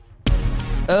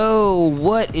Oh,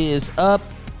 what is up?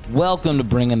 Welcome to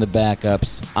Bringing the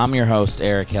Backups. I'm your host,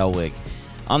 Eric Helwig.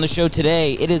 On the show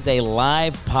today, it is a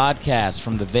live podcast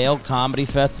from the Vail Comedy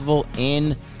Festival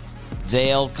in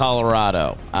Vail,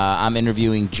 Colorado. I'm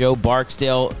interviewing Joe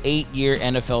Barksdale, 8-year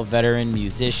NFL veteran,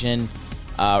 musician.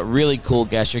 Really cool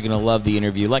guest. You're going to love the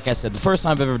interview. Like I said, the first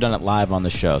time I've ever done it live on the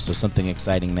show, so something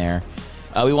exciting there.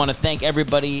 We want to thank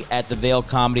everybody at the Vail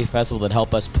Comedy Festival that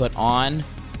helped us put on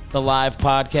the live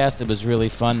podcast. It was really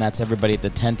fun. That's everybody at the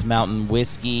 10th Mountain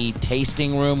Whiskey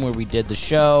Tasting Room where we did the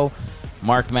show.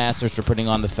 Mark Masters for putting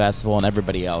on the festival and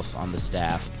everybody else on the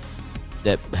staff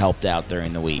that helped out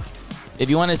during the week. If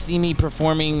you want to see me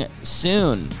performing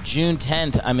soon, June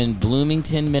 10th, I'm in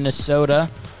Bloomington,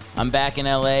 Minnesota. I'm back in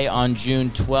LA on June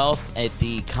 12th at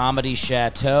the Comedy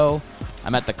Chateau.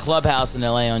 I'm at the Clubhouse in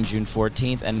LA on June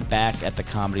 14th and back at the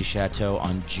Comedy Chateau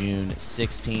on June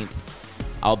 16th.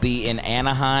 I'll be in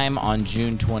Anaheim on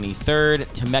June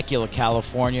 23rd, Temecula,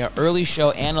 California, early show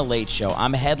and a late show.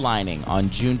 I'm headlining on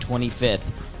June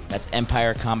 25th. That's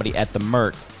Empire Comedy at the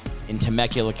Merc in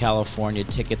Temecula, California.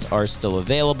 Tickets are still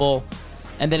available.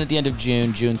 And then at the end of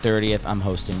June, June 30th, I'm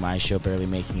hosting my show, Barely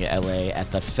Making It LA,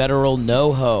 at the Federal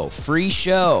NoHo. Free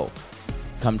show.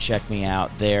 Come check me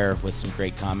out there with some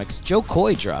great comics. Joe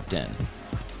Coy dropped in.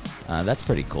 That's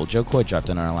pretty cool. Joe Coy dropped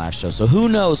in on our last show. So who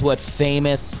knows what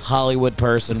famous Hollywood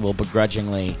person will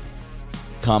begrudgingly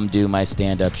come do my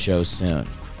stand-up show soon.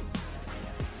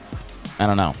 I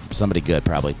don't know. Somebody good,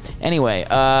 probably. Anyway,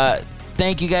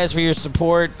 thank you guys for your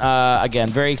support. Again,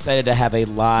 very excited to have a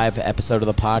live episode of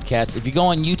the podcast. If you go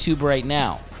on YouTube right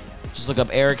now, just look up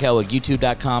Eric Helwig,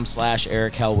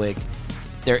 youtube.com/Eric Helwig.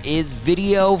 There is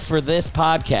video for this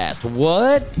podcast.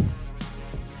 What?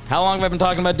 How long have I been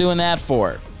talking about doing that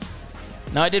for?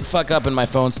 Now, I did fuck up and my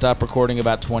phone stopped recording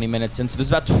about 20 minutes in, so there's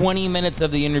about 20 minutes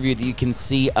of the interview that you can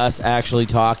see us actually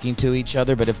talking to each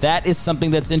other. But if that is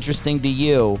something that's interesting to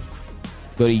you,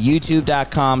 go to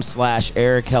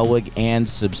youtube.com/Eric Helwig and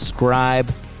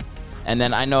subscribe. And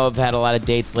then I know I've had a lot of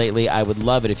dates lately. I would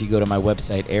love it if you go to my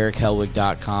website,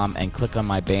 erichelwig.com, and click on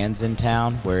my bands in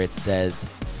town where it says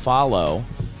follow.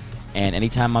 And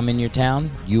anytime I'm in your town,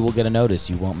 you will get a notice.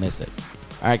 You won't miss it.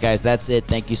 All right, guys, that's it.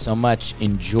 Thank you so much.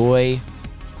 Enjoy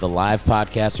the live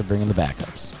podcast for Bringing the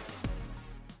Backups.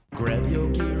 Grab your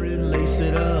gear and lace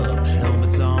it up.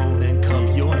 Helmets on and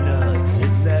cup your nuts.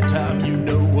 It's that time, you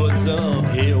know what's up.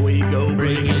 Here we go,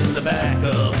 bringing the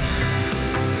backup.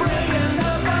 Bringing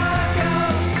the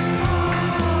backups.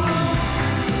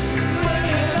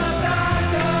 Bringing the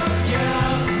backups,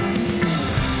 yeah.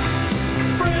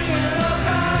 Bringing the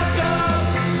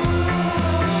backups.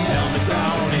 Helmets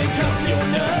on and cup your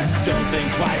nuts. Don't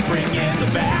think twice, bring in the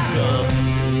backups.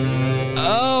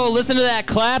 Oh, listen to that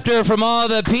clapter from all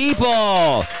the people.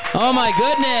 Oh, my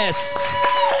goodness.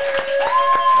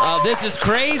 Oh, this is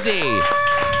crazy.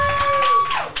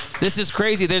 This is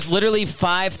crazy. There's literally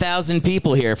 5,000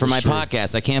 people here for my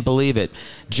podcast. I can't believe it.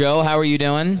 Joe, how are you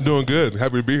doing? Doing good.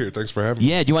 Happy to be here. Thanks for having me.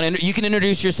 Yeah, do you want to? You can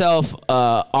introduce yourself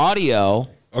audio.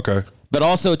 Okay. But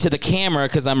also to the camera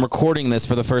because I'm recording this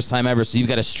for the first time ever, so you've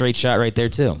got a straight shot right there,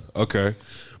 too. Okay.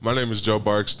 My name is Joe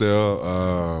Barksdale.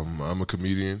 I'm a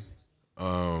comedian,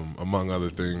 among other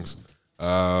things.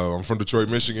 I'm from Detroit,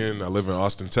 Michigan. I live in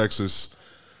Austin, Texas.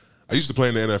 I used to play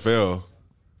in the NFL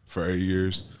for 8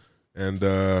 years, and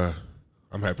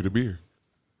I'm happy to be here.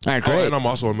 All right, great. And I'm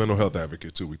also a mental health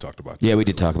advocate, too. We talked about that. Yeah, we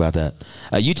did talk about that.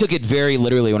 You took it very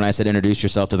literally when I said introduce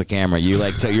yourself to the camera. You're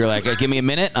like, hey, give me a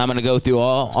minute. I'm going to go through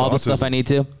all the stuff I need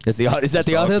to. Is that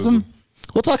the autism?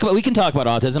 We can talk about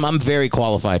autism. I'm very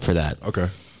qualified for that. Okay.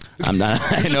 I'm not.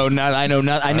 I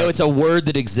know it's a word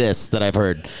that exists that I've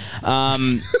heard.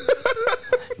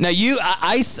 Now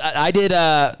I did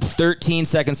 13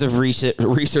 seconds of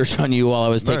research on you while I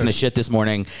was taking a shit this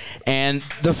morning, and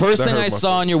the first thing I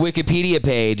saw on your Wikipedia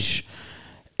page,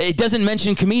 it doesn't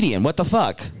mention comedian. What the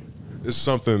fuck? It's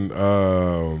something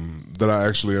that I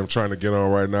actually am trying to get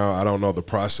on right now. I don't know the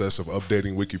process of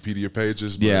updating Wikipedia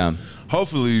pages, but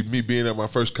hopefully me being at my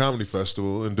first comedy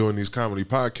festival and doing these comedy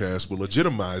podcasts will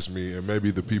legitimize me, and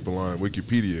maybe the people on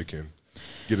Wikipedia can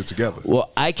get it together. Well,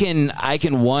 I can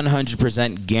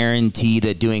 100% guarantee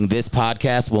that doing this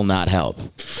podcast will not help.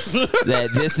 That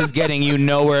this is getting you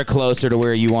nowhere closer to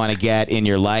where you want to get in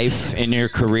your life, in your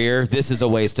career. This is a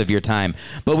waste of your time.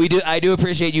 But I do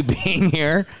appreciate you being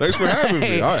here. Thanks for having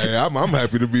me. I'm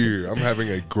happy to be here. I'm having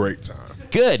a great time.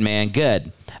 Good, man.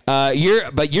 Good.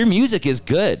 Your music is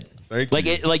good. Thank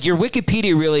you. Like your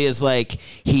Wikipedia really is like,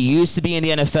 he used to be in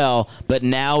the NFL, but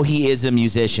now he is a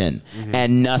musician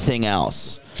and nothing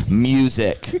else.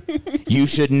 music. You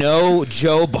should know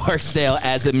Joe Barksdale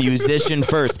as a musician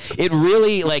first. It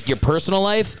really, like your personal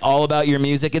life, all about your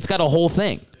music. It's got a whole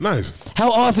thing. Nice.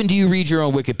 How often do you read your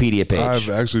own Wikipedia page? I've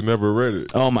actually never read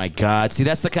it. Oh my God. See,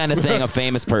 that's the kind of thing a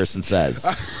famous person says.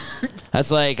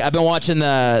 That's like, I've been watching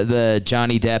the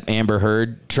Johnny Depp Amber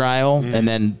Heard trial and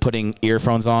then putting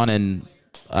earphones on and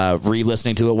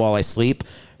re-listening to it while I sleep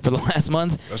for the last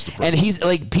month. That's depressing. And he's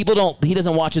like, he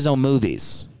doesn't watch his own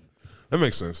movies. That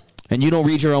makes sense. And you don't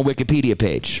read your own Wikipedia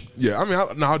page. Yeah, I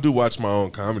mean, I do watch my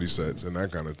own comedy sets and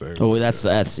that kind of thing. Oh,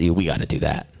 that's we got to do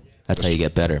that. That's how you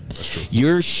get better. That's true.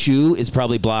 Your shoe is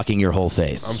probably blocking your whole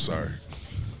face. I'm sorry.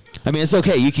 I mean, it's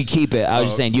okay. You can keep it. I was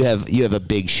just saying you have a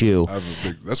big shoe.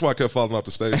 That's why I kept falling off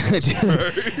the stage.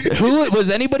 Who was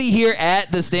anybody here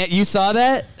at the stand? You saw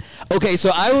that? Okay,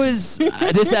 so I was.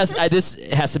 This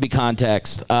has to be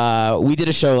context. We did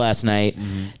a show last night.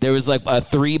 There was like a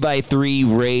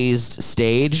 3x3 raised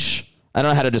stage. I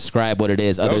don't know how to describe what it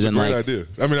is. That was a great idea.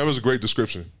 I mean, that was a great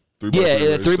description.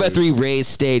 3x3 raised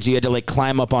stage. You had to like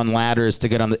climb up on ladders to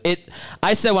get on it.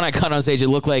 I said when I got on stage, it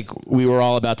looked like we were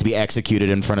all about to be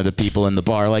executed in front of the people in the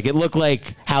bar. Like it looked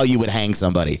like how you would hang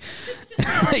somebody.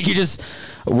 Like you just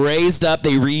raised up.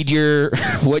 They read your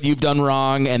what you've done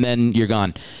wrong, and then you're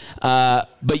gone.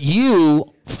 But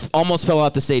you almost fell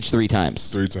off the stage 3 times.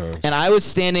 3 times. And I was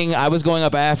standing, I was going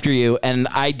up after you, and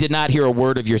I did not hear a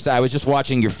word of your. I was just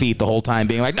watching your feet the whole time,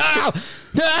 being like, no!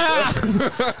 No!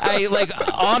 I like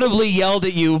audibly yelled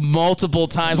at you multiple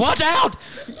times, watch out!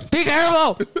 Be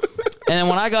careful! And then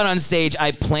when I got on stage,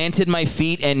 I planted my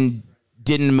feet and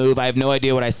didn't move. I have no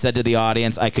idea what I said to the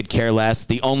audience. I could care less.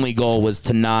 The only goal was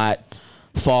to not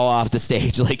fall off the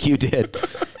stage like you did.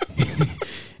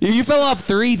 You fell off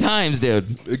 3 times,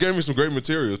 dude. It gave me some great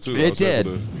material too. It did.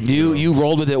 You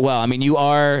rolled with it well. I mean,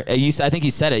 I think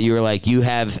you said it. You were like, you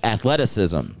have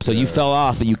athleticism. So you fell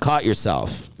off and you caught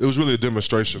yourself. It was really a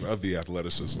demonstration of the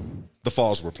athleticism. The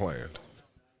falls were planned.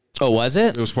 Oh, was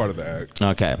it? It was part of the act.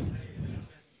 Okay.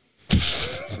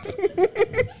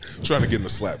 Trying to get in the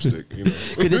slapstick, you know.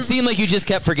 Because it seemed like you just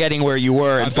kept forgetting where you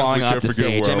were and falling off the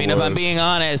stage. I mean, if I'm being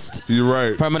honest, you're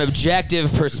right. From an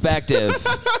objective perspective,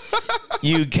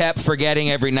 you kept forgetting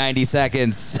every 90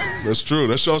 seconds. That's true.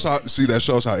 That shows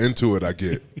how into it I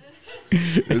get.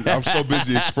 I'm so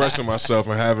busy expressing myself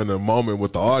and having a moment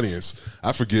with the audience,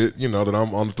 I forget, that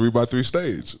I'm on the 3x3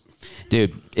 stage.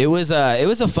 Dude, it was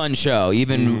a fun show,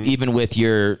 even with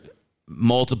your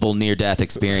multiple near-death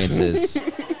experiences.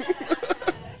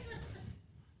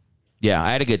 Yeah,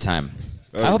 I had a good time.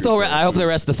 I hope the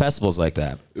rest of the festival's like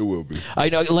that. It will be. I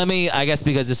know. I guess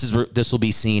because this will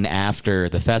be seen after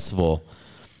the festival.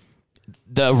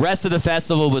 The rest of the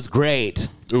festival was great.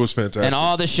 It was fantastic. And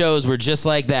all the shows were just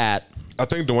like that. I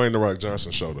think Dwayne "The Rock"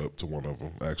 Johnson showed up to one of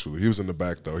them, actually. He was in the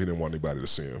back, though. He didn't want anybody to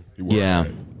see him. He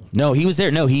wasn't. No, he was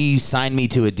there. No, he signed me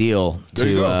to a deal.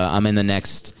 I'm in the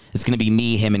next. It's going to be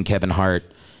me, him, and Kevin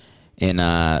Hart in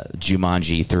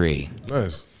Jumanji 3.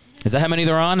 Nice. Is that how many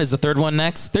they're on? Is the third one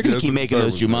next? They're going to keep making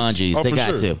those Jumanjis. Oh, they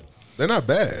got to. They're not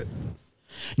bad.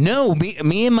 No,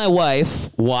 me and my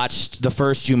wife watched the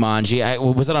first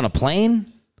Jumanji. Was it on a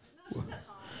plane?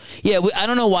 Yeah, I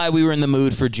don't know why we were in the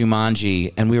mood for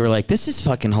Jumanji, and we were like, this is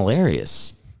fucking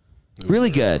hilarious.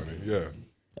 Really good. Funny.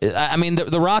 Yeah. I mean,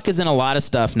 the Rock is in a lot of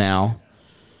stuff now.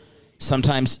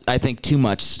 Sometimes I think too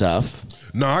much stuff.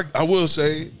 No, I will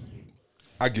say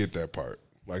I get that part.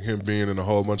 Like him being in a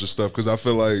whole bunch of stuff, because I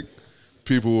feel like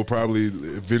people will probably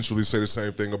eventually say the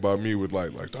same thing about me with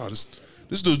like, oh, this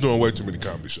dude's doing way too many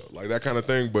comedy shows, like that kind of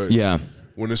thing. But yeah,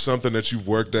 when it's something that you've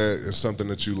worked at and something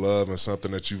that you love and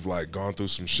something that you've like gone through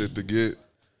some shit to get,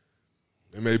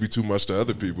 it may be too much to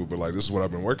other people, but like this is what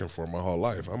I've been working for my whole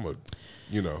life. Well,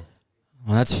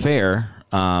 that's fair.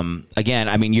 Again,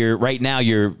 I mean, you're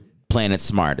playing it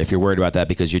smart if you're worried about that,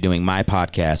 because you're doing my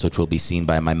podcast, which will be seen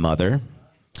by my mother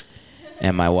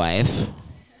and my wife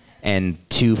and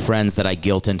 2 friends that I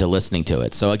guilt into listening to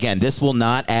it. So again, this will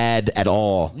not add at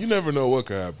all. You never know what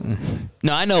could happen.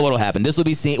 No, I know what will happen. This will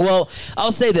be seen. Well,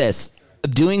 I'll say this.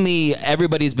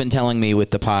 Everybody's been telling me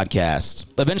with the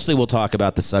podcast. Eventually we'll talk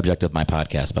about the subject of my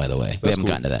podcast, by the way. We haven't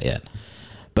gotten to that yet.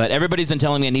 But everybody's been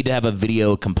telling me I need to have a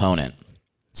video component.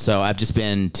 So I've just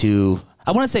been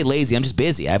I want to say lazy. I'm just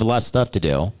busy. I have a lot of stuff to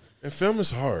do. And film is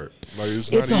hard. Like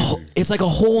it's not easy. It's like a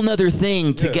whole nother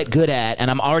thing to get good at, and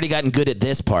I'm already gotten good at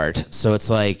this part. So it's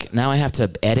like now I have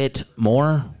to edit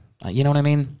more. You know what I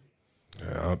mean?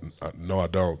 Yeah, no, I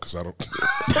don't, because I don't.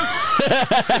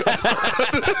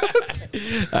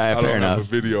 All right, I fair don't enough. have a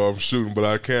video I'm shooting, but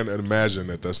I can't imagine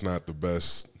that's not the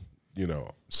best,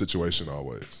 situation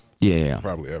always. Yeah.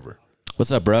 Probably ever.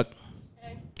 What's up, Brooke?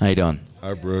 Hey. How you doing?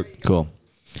 Hi, Brooke. Cool.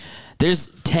 There's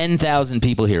 10,000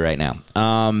 people here right now.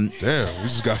 Damn, we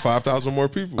just got 5,000 more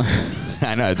people.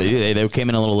 I know. They came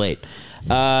in a little late.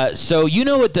 So you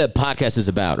know what the podcast is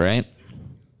about, right?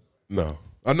 No.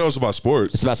 I know it's about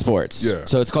sports. It's about sports. Yeah.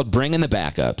 So it's called Bringing the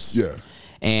Backups. Yeah.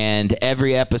 And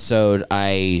every episode,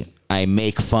 I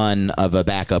make fun of a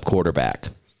backup quarterback.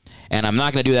 And I'm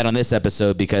not going to do that on this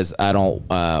episode because I don't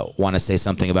want to say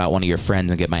something about one of your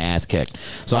friends and get my ass kicked.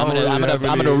 So I'm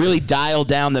going to really dial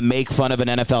down the make fun of an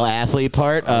NFL athlete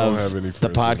part of the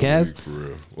podcast. For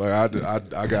real. Like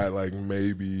I got like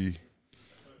maybe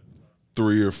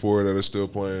 3 or 4 that are still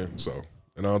playing. So,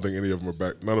 and I don't think any of them are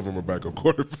back. None of them are backup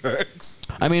quarterbacks.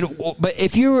 I mean, but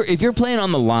if you're playing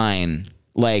on the line,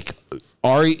 like,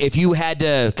 if you had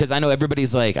to, because I know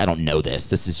everybody's like, I don't know this.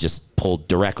 This is just pulled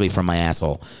directly from my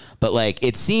asshole. But like,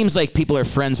 it seems like people are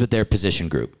friends with their position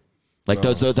group. Like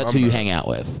that's who you hang out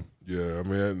with. Yeah, I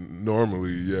mean,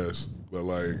 normally yes, but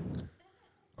like,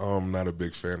 I'm not a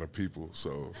big fan of people.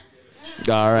 So,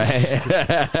 all right.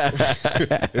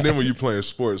 And then when you play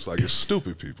sports, like it's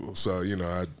stupid people. So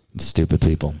stupid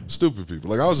people.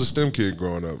 Like I was a STEM kid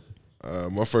growing up.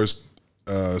 My first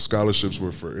scholarships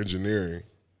were for engineering.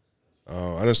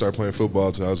 I didn't start playing football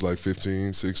until I was like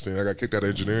 15, 16. I got kicked out of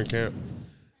engineering camp.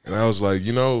 And I was like,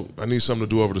 I need something to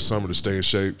do over the summer to stay in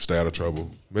shape, stay out of trouble.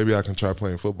 Maybe I can try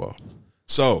playing football.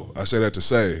 So I say that to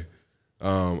say,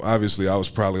 obviously I was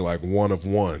probably like one of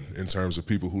one in terms of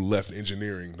people who left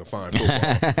engineering to find football.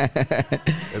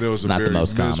 And it was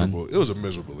It was a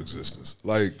miserable existence.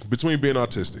 Like between being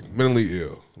autistic, mentally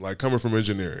ill, like coming from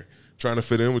engineering, trying to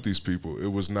fit in with these people,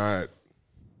 it was not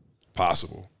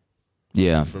possible.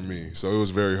 Yeah. For me. So it was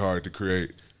very hard to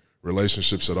create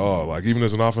relationships at all. Like even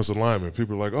as an offensive lineman,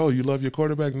 people are like, oh, you love your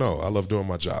quarterback? No, I love doing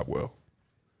my job well.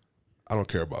 I don't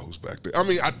care about who's back there. I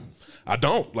mean, I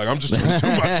don't. Like I'm just trying to do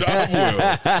my job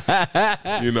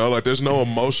well. Like there's no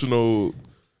emotional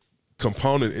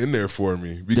component in there for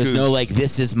me. Because there's no like,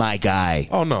 this is my guy.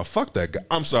 Oh no, fuck that guy.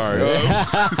 I'm sorry.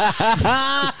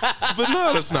 But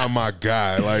no, that's not my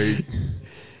guy. Like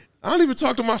I don't even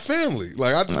talk to my family.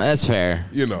 Like that's fair.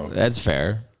 That's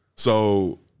fair.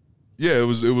 So, yeah, it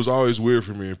was always weird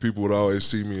for me, and people would always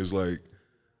see me as like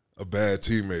a bad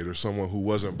teammate or someone who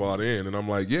wasn't bought in, and I'm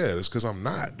like, yeah, it's because I'm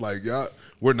not. Like, y'all,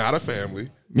 we're not a family.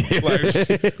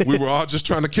 Like, we were all just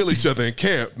trying to kill each other in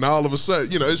camp. Now all of a sudden,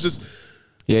 it's just,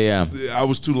 yeah. I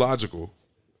was too logical,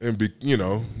 and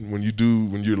when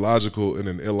you're logical in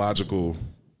an illogical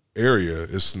area,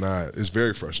 it's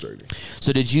very frustrating.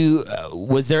 So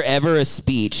was there ever a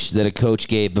speech that a coach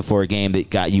gave before a game that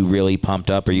got you really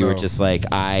pumped up, or you were just like,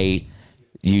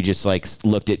 you just like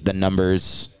looked at the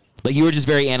numbers, like you were just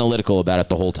very analytical about it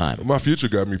the whole time? My future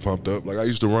got me pumped up. Like I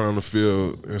used to run on the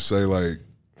field and say like,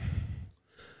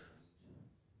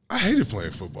 I hated playing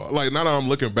football. Like now that I'm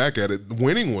looking back at it,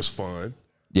 winning was fun.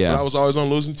 Yeah. But I was always on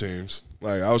losing teams.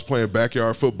 Like I was playing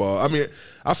backyard football. I mean,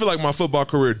 I feel like my football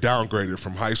career downgraded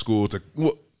from high school to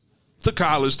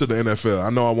college to the NFL. I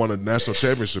know I won a national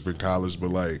championship in college, but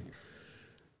like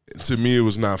to me it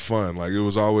was not fun. Like it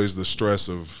was always the stress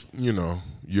of,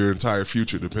 your entire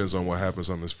future depends on what happens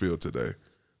on this field today.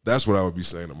 That's what I would be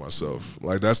saying to myself.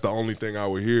 Like that's the only thing I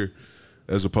would hear,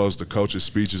 as opposed to coaches'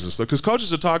 speeches and stuff. Because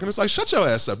coaches are talking, it's like, shut your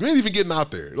ass up. You ain't even getting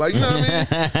out there. Like, you know what I mean?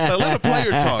 Like, let a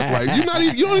player talk. Like, you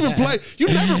don't even play. You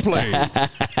never played.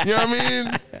 You know what I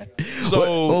mean?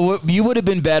 So you would have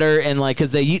been better, and like,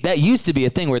 because that used to be a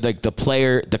thing where like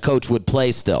the coach would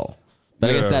play still.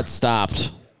 But I guess that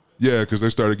stopped. Yeah, because they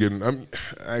started getting. I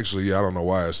don't know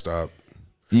why it stopped.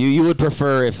 You would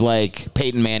prefer if like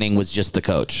Peyton Manning was just the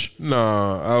coach?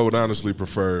 Nah, I would honestly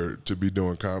prefer to be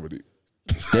doing comedy.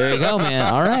 There you go,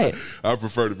 man. All right. I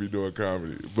prefer to be doing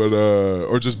comedy, but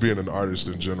or just being an artist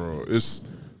in general.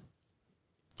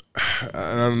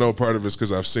 I don't know, part of it's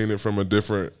because I've seen it from a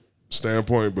different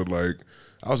standpoint, but like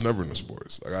I was never into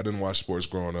sports. Like I didn't watch sports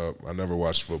growing up. I never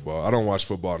watched football. I don't watch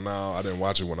football now. I didn't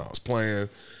watch it when I was playing.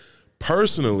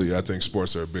 Personally, I think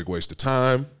sports are a big waste of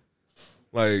time.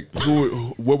 Like,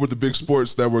 what were the big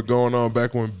sports that were going on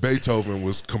back when Beethoven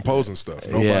was composing stuff?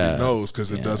 Nobody knows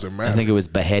because it doesn't matter. I think it was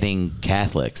beheading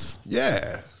Catholics.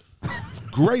 Yeah.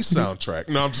 Great soundtrack.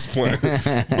 No, I'm just playing.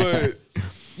 But,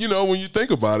 when you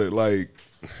think about it, like,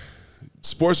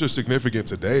 sports are significant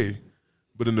today,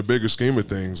 but in the bigger scheme of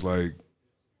things, like,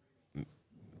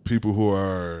 people who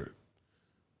are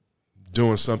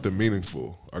doing something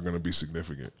meaningful are going to be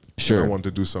significant. Sure. I want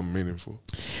to do something meaningful.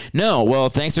 No, well,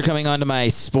 thanks for coming on to my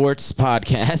sports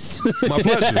podcast. My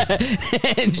pleasure.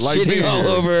 And shitting all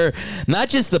over, not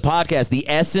just the podcast, the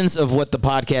essence of what the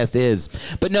podcast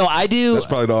is. But no, I do. That's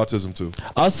probably the autism too.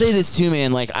 I'll say this too,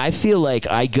 man. Like, I feel like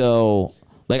I go,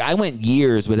 Like, I went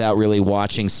years without really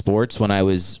watching sports when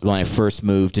I first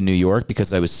moved to New York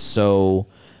because I was so,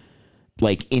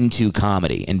 like, into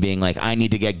comedy and being like, I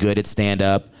need to get good at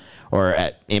stand-up or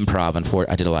at improv.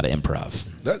 I did a lot of improv.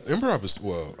 That improv is,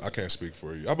 well, I can't speak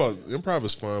for you. Improv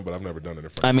is fun, but I've never done it in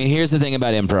front. I mean, here's the thing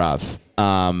about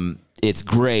improv. It's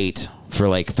great for,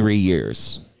 like, 3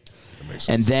 years. That makes sense.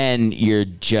 And then you're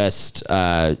just,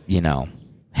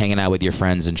 hanging out with your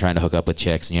friends and trying to hook up with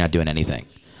chicks, and you're not doing anything.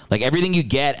 Like, everything you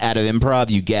get out of improv,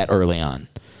 you get early on.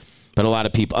 But a lot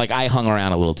of people, like, I hung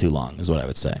around a little too long, is what I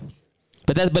would say.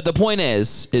 But the point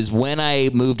is when I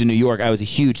moved to New York, I was a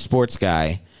huge sports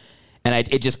guy, and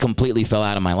it just completely fell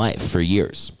out of my life for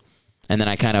years. And then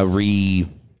I kind of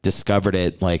rediscovered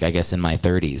it, like, I guess in my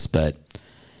 30s. But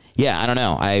yeah, I don't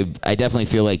know. I definitely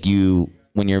feel like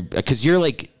because you're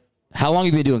like, how long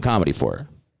have you been doing comedy for?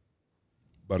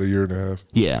 About a year and a half.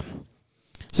 Yeah.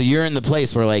 So you're in the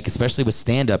place where, like, especially with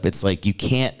stand-up, it's like you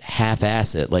can't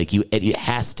half-ass it. Like, it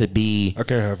has to be. I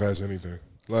can't half-ass anything.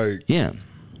 Like, yeah.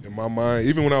 In my mind,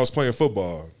 even when I was playing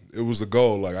football, it was a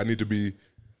goal. Like, I need to be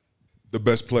the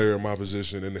best player in my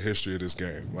position in the history of this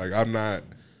game. Like, I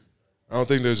don't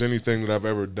think there's anything that I've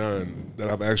ever done that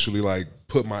I've actually, like,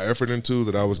 put my effort into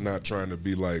that I was not trying to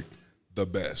be, like, the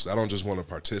best. I don't just want to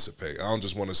participate. I don't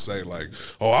just want to say, like,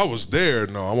 oh, I was there.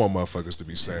 No, I want motherfuckers to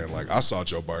be saying, like, I saw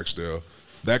Joe Barksdale.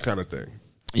 That kind of thing.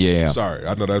 Yeah. Sorry.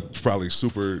 I know that's probably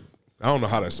super, I don't know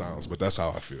how that sounds, but that's how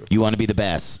I feel. You want to be the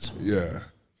best. Yeah.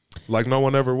 Like no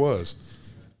one ever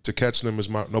was. To catch them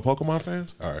is no Pokemon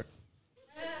fans? All right.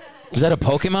 Is that a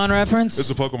Pokemon reference?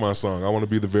 It's a Pokemon song. I want to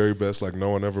be the very best like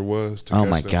no one ever was. Oh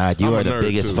my God. You are the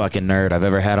biggest fucking nerd I've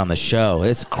ever had on the show.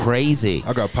 It's crazy.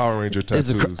 I got Power Ranger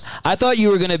tattoos. I thought you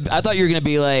were gonna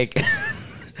be like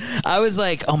I was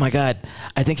like, oh my God,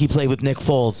 I think he played with Nick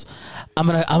Foles. I'm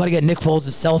gonna get Nick Foles'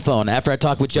 cell phone after I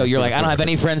talk with Joe. You're like, I don't have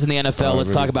any friends in the NFL.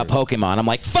 Let's talk about Pokemon. I'm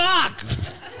like, fuck!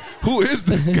 Who is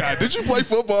this guy? Did you play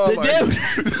football? Dude,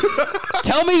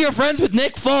 tell me you're friends with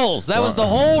Nick Foles. That was the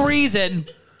whole reason.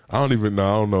 I don't even know.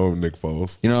 I don't know Nick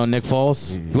Foles. You know Nick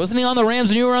Foles? Mm-mm. Wasn't he on the Rams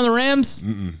when you were on the Rams?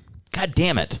 Mm-mm. God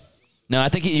damn it. No, I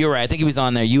think you're right. I think he was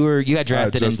on there. You got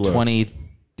drafted in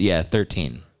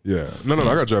 13. Yeah. No, I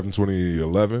got drafted in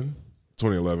 2011.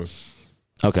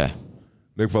 Okay.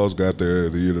 Nick Foles got there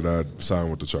the year that I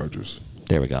signed with the Chargers.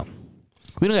 There we go.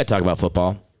 We don't got to talk about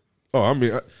football. Oh, I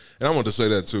mean, and I want to say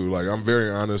that too. Like, I'm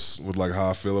very honest with like how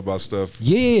I feel about stuff.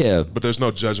 Yeah. But there's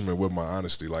no judgment with my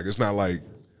honesty. Like, it's not like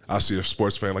I see a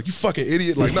sports fan like, you fucking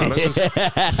idiot. Like, no, that's just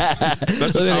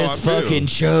how I feel. Fucking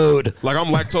chode. Like, I'm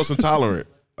lactose intolerant.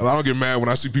 I don't get mad when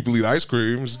I see people eat ice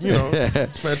creams. You know,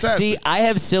 it's fantastic. See, I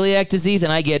have celiac disease,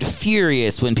 and I get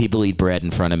furious when people eat bread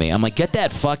in front of me. I'm like, get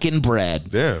that fucking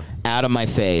bread out of my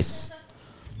face.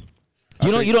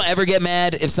 You don't ever get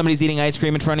mad if somebody's eating ice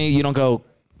cream in front of you. You don't go,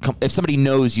 if somebody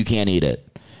knows you can't eat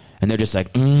it, and they're just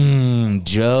like,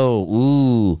 Joe,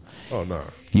 ooh. Oh, no.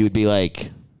 You would be like.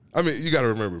 I mean, you got to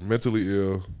remember, mentally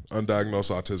ill,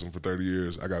 undiagnosed autism for 30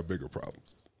 years, I got bigger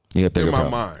problems. You got bigger problems.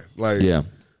 In my mind. Like, yeah.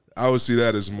 I would see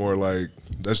that as more like,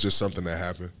 that's just something that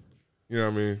happened. You know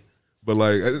what I mean? But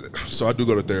like, so I do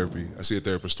go to therapy. I see a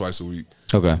therapist twice a week.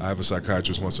 Okay. I have a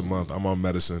psychiatrist once a month. I'm on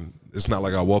medicine. It's not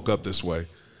like I woke up this way.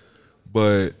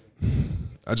 But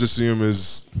I just see them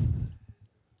as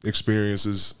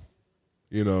experiences.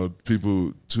 You know,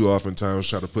 people too oftentimes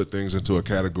try to put things into a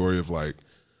category of like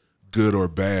good or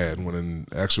bad when in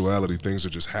actuality things are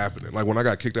just happening. Like when I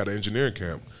got kicked out of engineering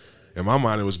camp, in my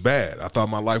mind, it was bad. I thought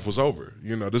my life was over.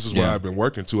 You know, this is what I've been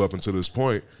working to up until this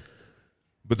point.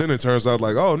 But then it turns out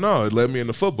like, oh, no, it led me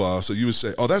into football. So you would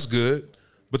say, oh, that's good.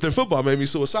 But then football made me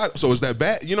suicidal. So is that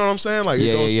bad? You know what I'm saying? Like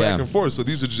it goes back and forth. So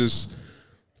these are just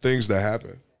things that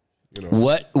happen. You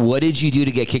know. What did you do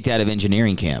to get kicked out of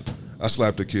engineering camp? I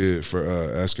slapped a kid for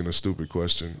asking a stupid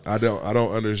question. I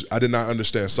did not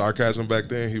understand sarcasm back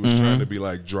then. He was trying to be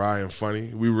like dry and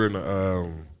funny. We were in a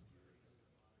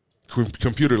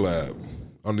computer lab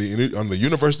on the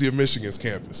University of Michigan's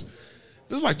campus.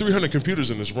 There's like 300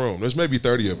 computers in this room. There's maybe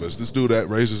 30 of us. This dude that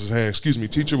raises his hand, excuse me,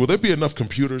 teacher, will there be enough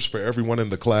computers for everyone in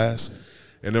the class?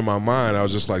 And in my mind, I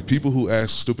was just like, people who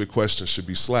ask stupid questions should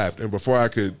be slapped. And before I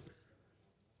could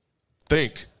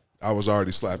think, I was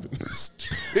already slapping this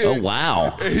kid. Oh,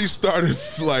 wow. And he started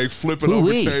like flipping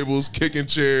over tables, kicking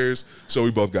chairs. So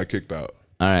we both got kicked out.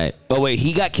 All right. Oh, wait,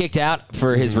 he got kicked out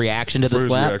for his reaction to the slap?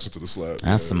 For his reaction to the slap.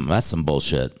 That's some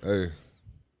bullshit. Hey.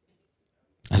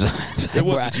 It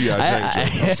was a G.I.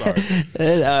 Jane joke. I'm sorry.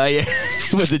 Yeah.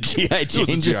 It was a G.I. Jane joke.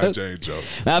 It was a G.I. Jane joke.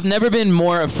 I've never been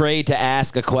more afraid to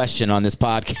ask a question on this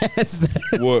podcast.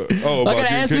 What? Oh, I'm going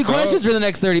to ask you questions for the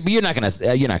next 30, but you're not going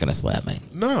to slap me.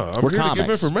 No, I'm here to give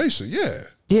information. Yeah.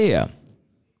 Yeah.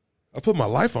 I put my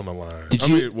life on the line.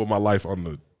 My life on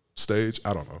the stage.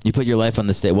 I don't know. You put your life on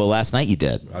the stage. Well, last night you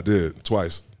did. I did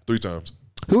twice, 3 times.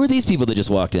 Who are these people that just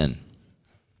walked in?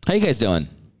 How you guys doing?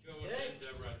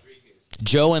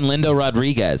 Joe and Linda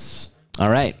Rodriguez. All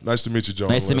right. Nice to meet you, Joe.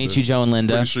 Nice to meet you, Joe and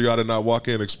Linda. Pretty sure y'all did not walk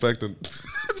in expecting.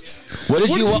 What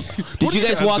did you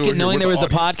guys walk in knowing there was a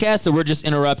podcast, or we're just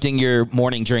interrupting your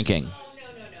morning drinking? No,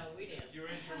 we didn't. You're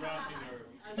interrupting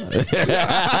her.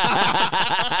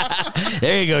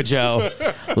 There you go, Joe.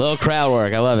 A little crowd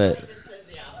work. I love it.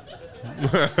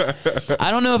 I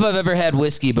don't know if I've ever had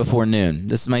whiskey before noon.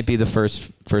 This might be the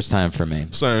first time for me.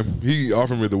 Same. He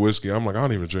offered me the whiskey. I'm like, I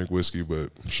don't even drink whiskey,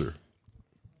 but sure.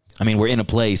 I mean, we're in a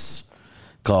place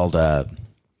called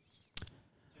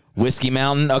Whiskey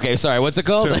Mountain. Okay, sorry. What's it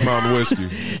called? 10th Mountain Whiskey.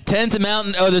 10th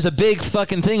Mountain. Oh, there's a big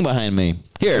fucking thing behind me.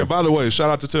 Here. Yeah, by the way, shout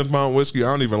out to 10th Mountain Whiskey.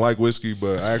 I don't even like whiskey,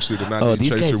 but I actually did not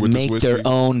these chaser guys with this make whiskey. their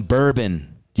own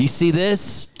bourbon. Do you see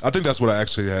this? I think that's what I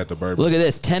actually had, the bourbon. Look at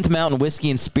this. 10th Mountain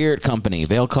Whiskey and Spirit Company,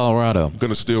 Vail, Colorado. I'm going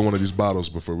to steal one of these bottles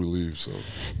before we leave. So,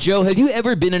 Joe, have you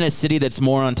ever been in a city that's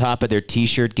more on top of their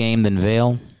T-shirt game than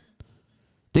Vail?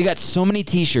 They got so many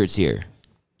T-shirts here.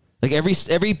 Like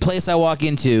every place I walk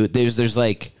into, there's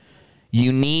like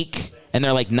unique, and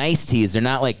they're like nice tees. They're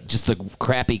not like just the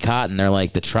crappy cotton. They're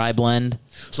like the tri-blend.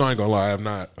 So I ain't gonna lie, I'm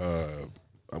not.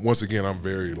 Once again, I'm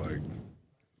very like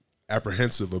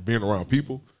apprehensive of being around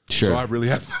people. Sure. So I really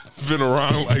haven't been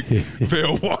around like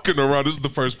Vail walking around. This is the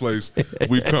first place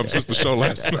we've come since the show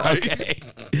last night. Okay.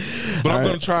 But I'm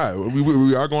gonna try it.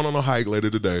 We are going on a hike later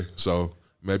today, so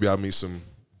maybe I'll meet some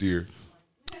deer.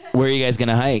 Where are you guys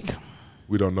gonna hike?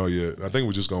 We don't know yet. I think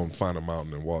we're just gonna find a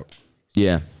mountain and walk.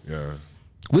 Yeah. Yeah.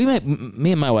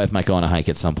 Me and my wife might go on a hike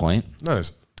at some point.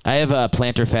 Nice. I have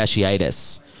plantar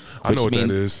fasciitis. I know what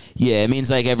that is. Yeah, it means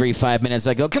like every 5 minutes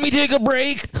I go, can we take a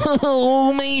break?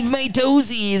 Oh, my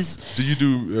toesies. Do you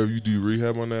do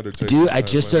rehab on that or take? Dude, I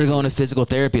just started going to physical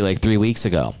therapy like 3 weeks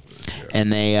ago,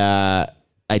 and I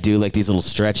do like these little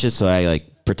stretches, so I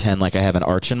like pretend like I have an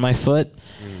arch in my foot.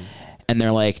 And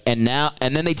they're like, and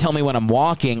then they tell me when I'm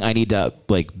walking, I need to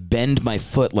like bend my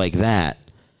foot like that.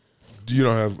 You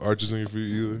don't have arches in your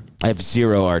feet either? I have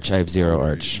zero arch.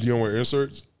 You don't wear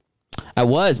inserts? I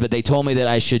was, but they told me that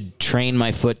I should train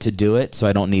my foot to do it, so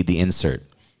I don't need the insert.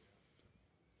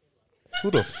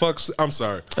 Who the fuck's? I'm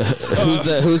sorry.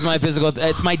 Who's my physical?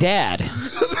 It's my dad.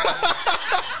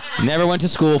 Never went to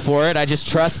school for it. I just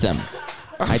trust him.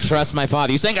 I trust my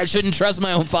father. You think I shouldn't trust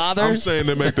my own father? I'm saying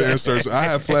they make the inserts. I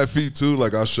have flat feet too.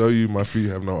 Like I'll show you, my feet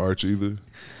have no arch either.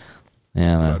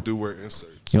 Yeah, man. I do wear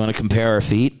inserts. You want to compare our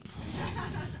feet?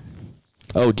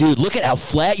 Oh, dude, look at how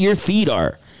flat your feet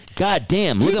are. God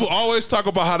damn. People always talk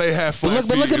about how they have flat feet.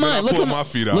 But look at mine. Look at my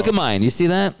feet out. Look at mine. You see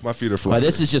that? My feet are flat. Well,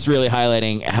 this is just really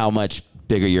highlighting how much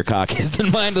bigger your cock is than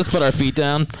mine. Let's put our feet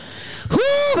down.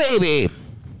 Whoo, baby.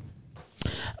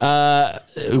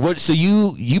 So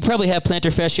you probably have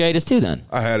plantar fasciitis too, then?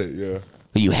 I had it, yeah.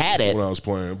 Well, you had it when I was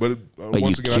playing, but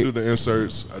once again, I do the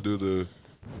inserts. I do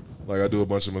a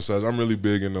bunch of massages. I'm really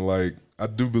big into I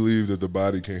do believe that the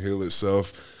body can heal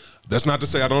itself. That's not to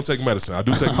say I don't take medicine. I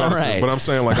do take medicine, but I'm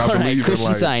saying I believe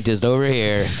Christian in scientist over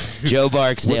here, Joe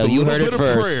Barksdale. You heard it first. With a little bit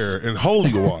of prayer and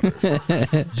holy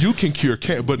water, you can cure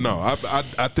cancer. But no,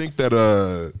 I think that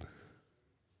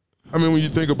I mean, when you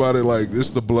think about it,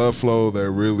 it's the blood flow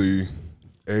that really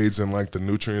aids in the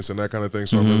nutrients and that kind of thing.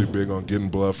 So I'm really big on getting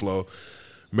blood flow,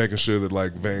 making sure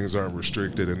that veins aren't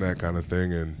restricted and that kind of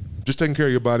thing, and just taking care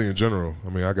of your body in general. I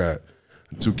mean, I got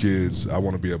 2 kids. I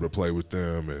want to be able to play with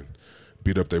them and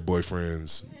beat up their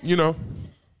boyfriends. You know.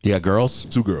 You got girls?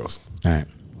 2 girls. All right.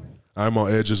 I'm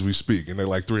on edge as we speak, and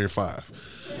they're 3 and 5.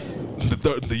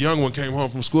 The young one came home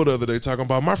from school the other day talking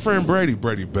about my friend Brady.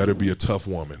 Brady better be a tough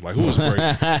woman. Who is Brady?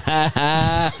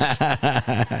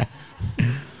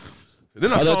 And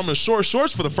then I saw him in short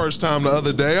shorts for the first time the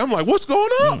other day. I'm like, what's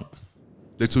going on?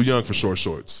 They're too young for short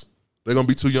shorts. They're going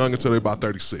to be too young until they're about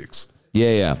 36.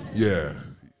 Yeah. Yeah.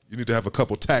 You need to have a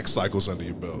couple tax cycles under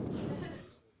your belt.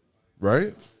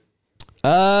 Right?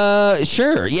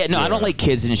 Sure. Yeah, no, I don't like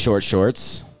kids in short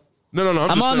shorts. No.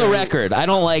 I'm on the record. I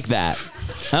don't like that.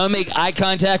 I'm going to make eye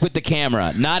contact with the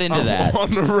camera. Not into that. On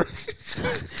the record.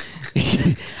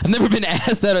 I've never been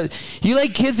asked that. You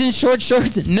like kids in short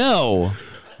shorts? No.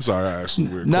 Sorry, I asked you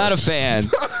weird Not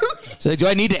questions. a fan. So, do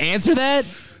I need to answer that?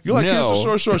 You like kids in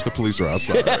short shorts? The police are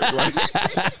outside.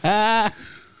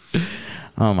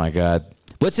 Oh, my God.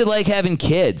 What's it like having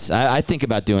kids? I think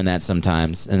about doing that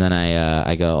sometimes, and then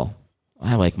I go,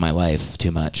 I like my life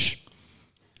too much.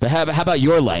 But how about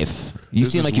your life? You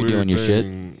seem like you're doing your shit.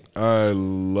 I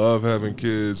love having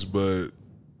kids, but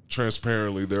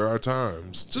transparently, there are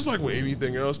times, just like with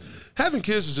anything else, having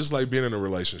kids is just like being in a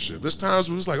relationship. There's times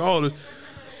where it's like, oh,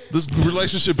 this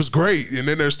relationship is great. And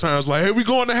then there's times like, hey, we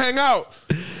going to hang out.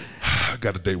 I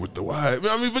got a date with the wife.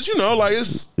 I mean, but like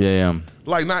it's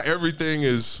like not everything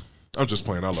is. I'm just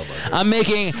playing. I love my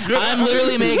kids. I'm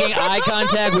literally making eye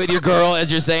contact with your girl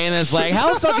as you're saying this. Like,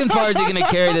 how fucking far is he gonna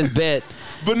carry this bit?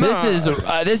 But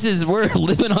this is we're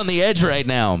living on the edge right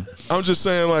now. I'm just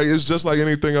saying, like, it's just like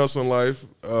anything else in life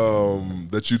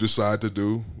that you decide to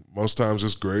do. Most times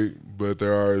it's great, but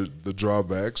there are the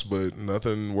drawbacks. But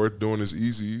nothing worth doing is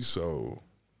easy. So.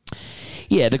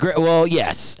 Yeah,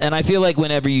 yes. And I feel like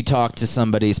whenever you talk to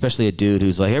somebody, especially a dude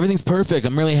who's like, everything's perfect,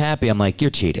 I'm really happy, I'm like,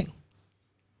 you're cheating.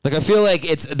 Like, I feel like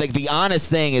it's like the honest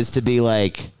thing is to be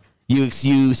like,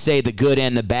 you say the good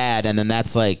and the bad, and then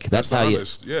that's how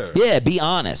honest, yeah, be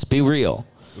honest, be real.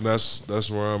 And that's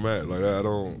where I'm at. Like,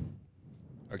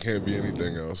 I can't be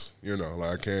anything else.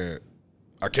 Like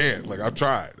I can't. Like, I've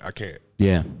tried. I can't.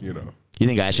 Yeah. You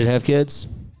think I should have kids?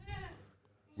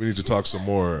 We need to talk some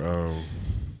more.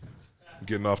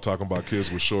 Getting off talking about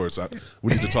kids with shorts.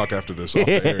 We need to talk after this off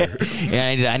the air.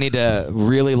 Yeah, I need to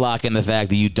really lock in the fact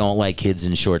that you don't like kids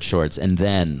in short shorts, and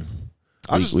then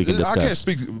we can discuss. I can't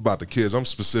speak about the kids. I'm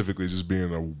specifically just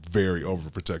being a very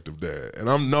overprotective dad, and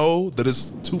I know that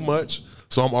it's too much,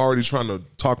 so I'm already trying to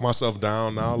talk myself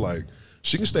down now. Like,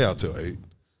 she can stay out till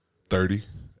 8:30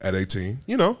 at 18.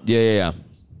 Yeah.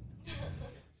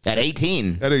 At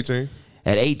 18. At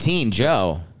 18,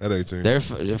 Joe. At 18. They're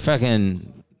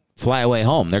fucking fly away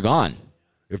home. They're gone.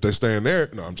 If they're staying there,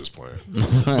 no, I'm just playing.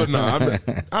 But no,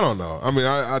 I don't know. I mean,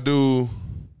 I do.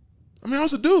 I mean, I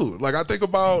was a dude. Like, I think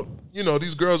about,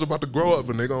 these girls are about to grow up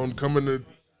and they're going to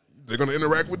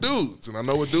interact with dudes. And I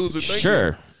know what dudes are thinking.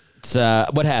 Sure. It's,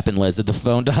 what happened, Liz? Did the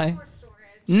phone die?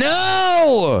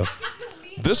 No!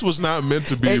 This was not meant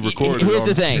to be recorded. Here's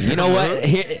the thing. You know what?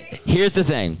 Here's the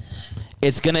thing.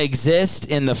 It's going to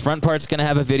exist, and the front part's going to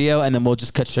have a video, and then we'll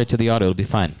just cut straight to the audio. It'll be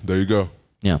fine. There you go.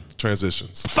 Yeah.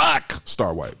 Transitions. Fuck!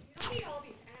 Star Wipe.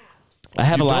 I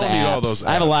have a lot of apps.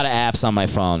 I have a lot of apps on my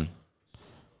phone.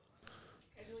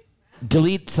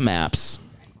 Delete some apps.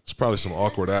 There's probably some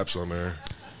awkward apps on there.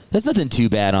 There's nothing too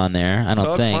bad on there, I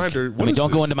don't think. Finder.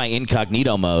 Don't go into my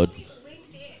incognito mode.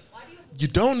 You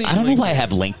don't need I don't know why I have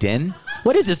LinkedIn.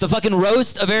 What is this? The fucking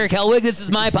roast of Eric Helwig? This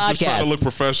is my podcast. Just trying to look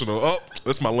professional. Oh,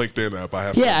 that's my LinkedIn app. I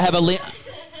have a link.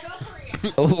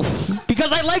 Oh,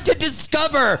 because I like to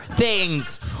discover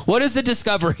things. What is the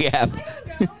Discovery app?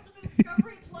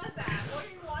 Discovery Plus app. What are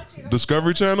you watching?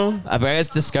 Discovery Channel? I guess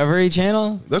Discovery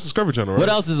Channel? That's Discovery Channel, right? What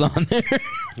else is on there?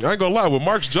 I ain't gonna lie. With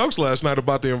Mark's jokes last night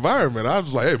about the environment, I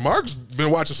was like, hey, Mark's been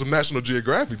watching some National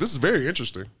Geographic. This is very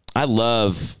interesting. I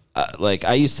love,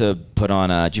 I used to put on,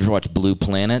 did you ever watch Blue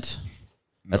Planet?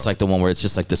 That's like the one where it's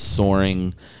just like the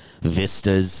soaring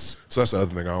vistas. So that's the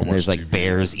other thing. I don't watch There's like TV.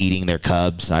 bears eating their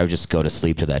cubs. I would just go to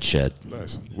sleep to that shit.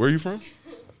 Nice. Where are you from?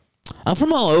 I'm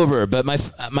from all over, but my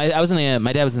dad was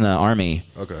in the Army.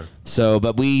 Okay. So,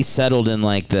 but we settled in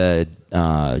like the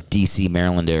D.C.,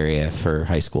 Maryland area for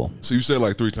high school. So you said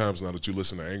like 3 times now that you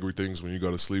listen to angry things when you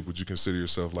go to sleep. Would you consider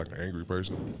yourself like an angry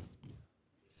person?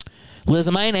 Liz,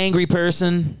 am I an angry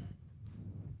person?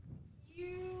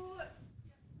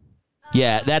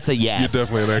 Yeah, that's a yes. You're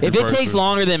definitely an angry person. If it person. takes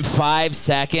longer than 5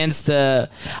 seconds to,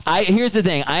 here's the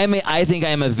thing. I think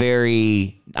I'm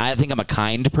a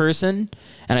kind person,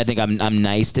 and I think I'm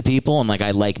nice to people, and like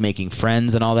I like making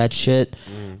friends and all that shit.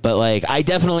 But like I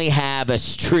definitely have a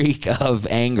streak of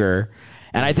anger,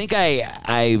 and I think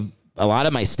a lot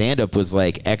of my stand up was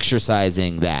like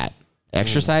exercising that.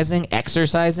 Exercising. I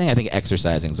think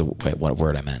exercising is what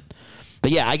word I meant.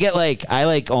 But yeah,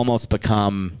 I almost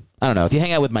become. I don't know. If you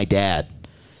hang out with my dad,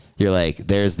 you're like,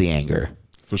 there's the anger.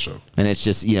 For sure. And it's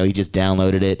just, he just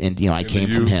downloaded it, and, I came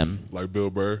from him. Like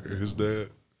Bill Burr and his dad?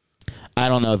 I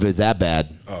don't know if it was that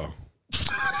bad. Oh.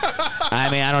 I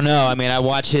mean, I don't know. I mean, I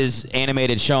watch his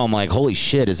animated show. I'm like, holy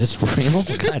shit, is this real?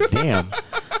 God damn.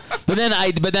 But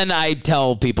then I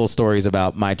tell people stories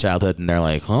about my childhood, and they're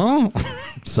like, huh?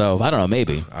 So, I don't know,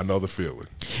 maybe. I know the feeling.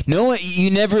 No, you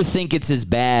never think it's as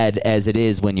bad as it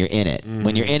is when you're in it. Mm-hmm.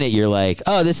 When you're in it, you're like,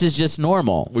 oh, this is just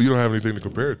normal. Well, you don't have anything to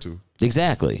compare it to.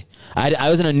 Exactly. I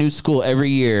was in a new school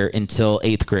every year until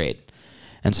 8th grade.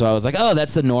 And so I was like, oh,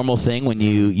 that's a normal thing when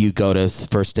you go to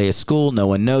first day of school. No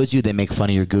one knows you. They make fun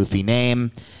of your goofy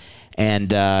name.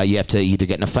 And you have to either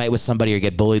get in a fight with somebody or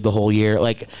get bullied the whole year.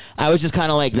 Like, I was just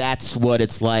kind of like, that's what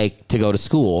it's like to go to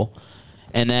school.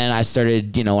 And then I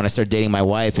started, when I started dating my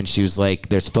wife, and she was like,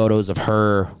 there's photos of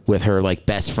her with her like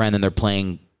best friend, and they're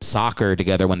playing soccer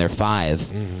together when they're 5.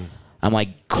 Mm-hmm. I'm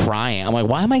like crying. I'm like,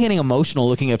 why am I getting emotional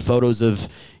looking at photos of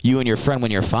you and your friend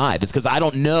when you're 5? It's because I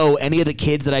don't know any of the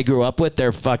kids that I grew up with.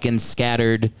 They're fucking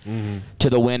scattered to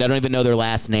the wind. I don't even know their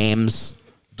last names.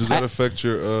 Does that affect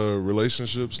your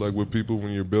relationships, like with people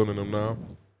when you're building them now?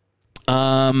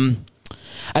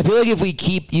 I feel like if we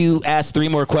keep you ask 3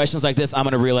 more questions like this, I'm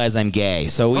going to realize I'm gay.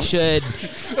 So we should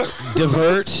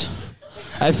divert.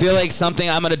 I feel like I'm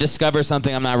going to discover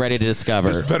something I'm not ready to discover.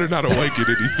 This better not awaken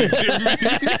anything.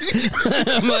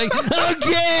 I'm like,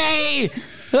 okay.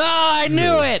 Oh, I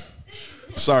knew it.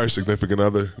 Sorry, significant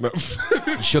other. No.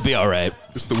 She'll be all right.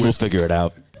 We'll figure it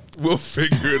out. We'll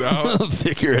figure it out. We'll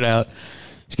figure it out.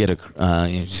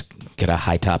 Just get a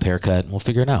high top haircut. We'll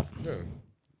figure it out. Yeah.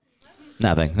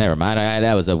 Nothing. Never mind.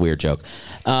 That was a weird joke.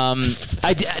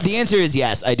 The answer is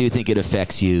yes. I do think it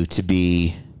affects you to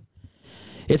be.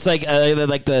 It's like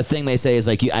the thing they say is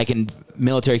like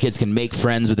military kids can make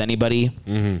friends with anybody,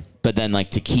 but then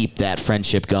like to keep that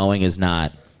friendship going is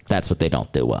not. That's what they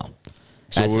don't do well.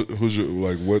 So who's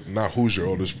your not who's your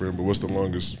oldest friend, but what's the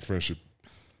longest friendship?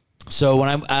 So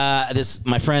when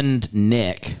my friend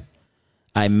Nick,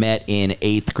 I met in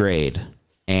 8th grade,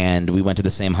 and we went to the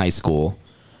same high school,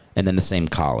 and then the same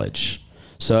college.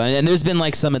 So and there's been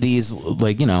like some of these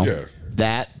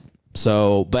that.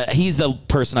 So, but he's the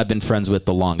person I've been friends with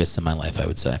the longest in my life, I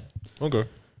would say. Okay.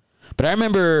 But I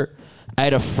remember I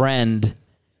had a friend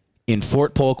in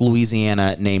Fort Polk,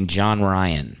 Louisiana, named John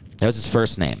Ryan. That was his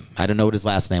first name. I don't know what his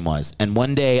last name was. And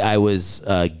one day I was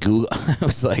I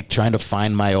was like trying to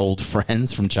find my old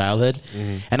friends from childhood,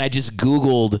 and I just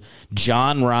Googled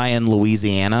John Ryan,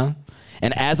 Louisiana.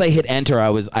 And as I hit enter,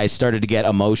 I started to get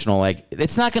emotional. Like,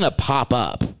 it's not going to pop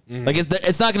up. Like,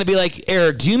 it's not going to be like,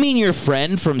 Eric, do you mean your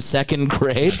friend from 2nd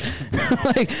grade?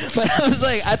 But I was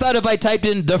like, I thought if I typed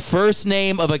in the first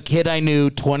name of a kid I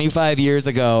knew 25 years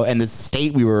ago and the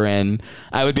state we were in,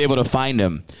 I would be able to find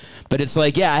him. But it's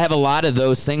like, yeah, I have a lot of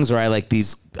those things where I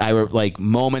were like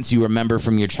moments you remember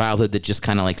from your childhood that just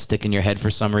kind of like stick in your head for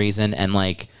some reason. And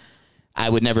like, I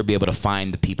would never be able to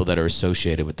find the people that are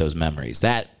associated with those memories.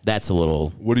 That's a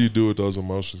little. What do you do with those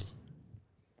emotions?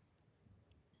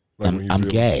 Like I'm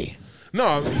gay.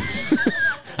 No,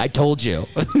 I told you.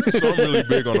 So I'm really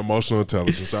big on emotional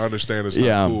intelligence. I understand it's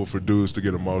not cool for dudes to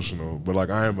get emotional, but like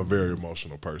I am a very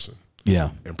emotional person.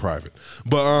 Yeah, in private.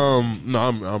 But no,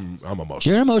 I'm emotional.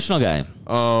 You're an emotional guy.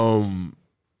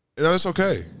 That's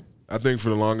okay. I think for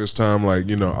the longest time, like,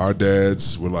 our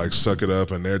dads were like, suck it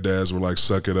up, and their dads were like,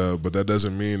 suck it up. But that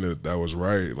doesn't mean that was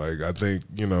right. Like, I think,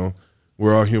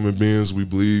 we're all human beings. We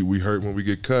bleed. We hurt when we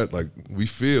get cut. Like, we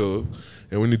feel,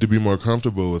 and we need to be more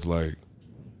comfortable with, like,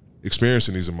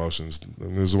 experiencing these emotions.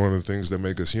 And this is one of the things that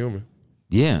make us human.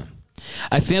 Yeah.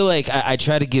 I feel like I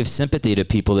try to give sympathy to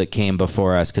people that came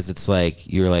before us because it's like,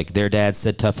 you're like, their dad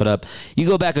said tough it up. You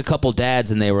go back a couple dads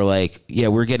and they were like, yeah,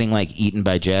 we're getting like eaten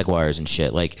by jaguars and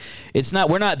shit. Like,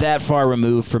 we're not that far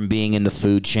removed from being in the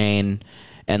food chain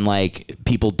and like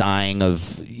people dying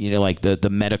of, like the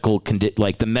medical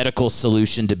the medical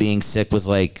solution to being sick was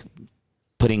like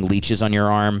putting leeches on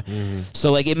your arm.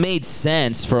 So like it made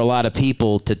sense for a lot of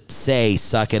people to say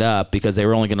suck it up because they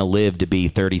were only going to live to be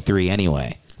 33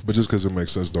 anyway. But just because it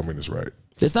makes sense don't mean it's right.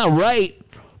 It's not right,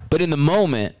 but in the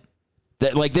moment,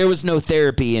 that like there was no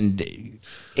therapy in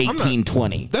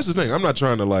 1820. That's the thing. I'm not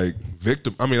trying to like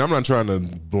I'm not trying to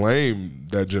blame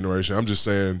that generation. I'm just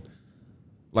saying,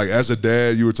 like, as a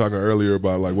dad, you were talking earlier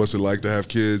about like what's it like to have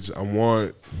kids. I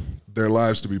want their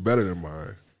lives to be better than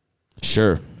mine.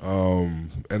 Sure.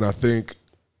 And I think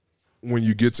when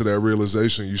you get to that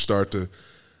realization, you start to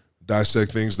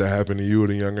dissect things that happen to you at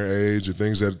a younger age and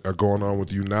things that are going on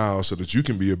with you now so that you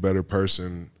can be a better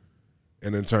person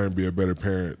and in turn be a better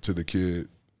parent to the kid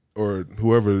or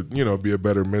whoever, be a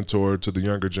better mentor to the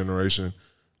younger generation.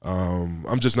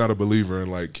 I'm just not a believer in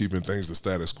like keeping things the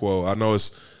status quo. I know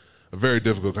it's a very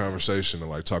difficult conversation to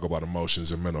like talk about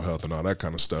emotions and mental health and all that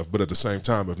kind of stuff. But at the same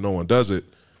time, if no one does it,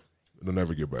 it'll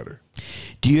never get better.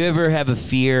 Do you ever have a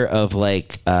fear of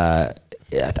like,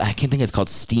 I can't think it's called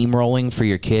steamrolling for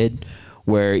your kid,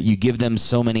 where you give them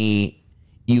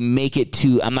you make it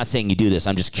too, I'm not saying you do this,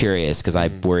 I'm just curious because I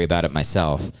worry about it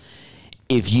myself.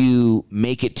 If you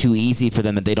make it too easy for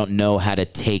them that they don't know how to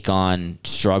take on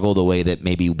struggle the way that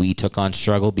maybe we took on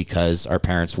struggle because our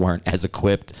parents weren't as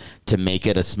equipped to make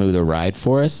it a smoother ride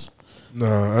for us?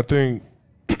 No, I think,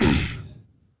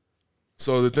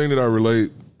 so the thing that I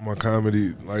relate my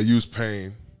comedy, I use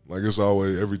pain. Like it's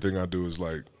always, everything I do is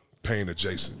like, pain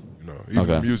adjacent,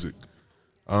 even music.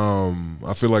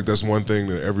 I feel like that's one thing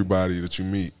that everybody that you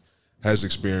meet has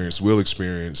experienced, will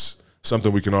experience,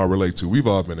 something we can all relate to. We've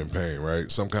all been in pain, right?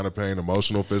 Some kind of pain,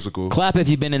 emotional, physical. Clap if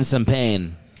you've been in some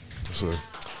pain.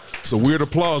 It's a weird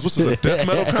applause. What's this, a death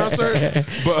metal concert?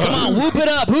 But, Come on, whoop it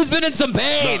up. Who's been in some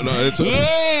pain?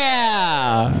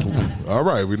 Yeah. All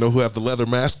right, we know who have the leather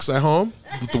masks at home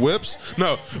with the whips.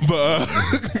 No, but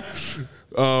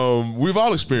we've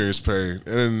all experienced pain.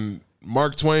 And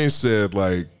Mark Twain said,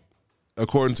 like,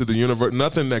 according to the universe,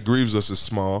 nothing that grieves us is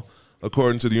small.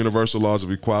 According to the universal laws of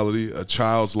equality, a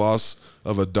child's loss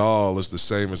of a doll is the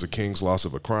same as a king's loss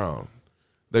of a crown.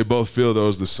 They both feel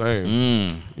those the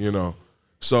same, you know.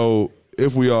 So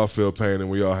if we all feel pain and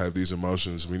we all have these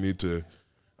emotions, we need to,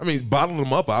 bottling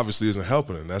them up obviously isn't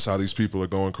helping. And that's how these people are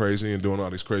going crazy and doing all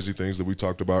these crazy things that we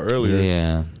talked about earlier.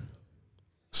 Yeah.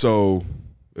 So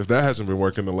if that hasn't been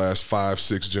working the last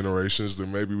 5-6 generations,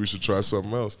 then maybe we should try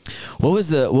something else. What was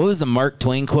the Mark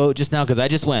Twain quote just now? Because I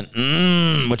just went,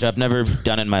 which I've never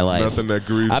done in my life. Nothing that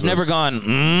grieves I've never gone,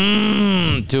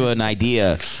 to an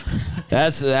idea.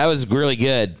 That was really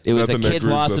good. It was Nothing a kid's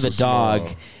loss of a dog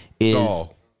is...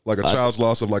 Doll. Like a child's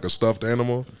loss of like a stuffed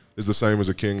animal is the same as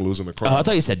a king losing a crown. Oh, I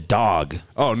thought you said dog.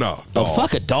 Oh, no. Oh,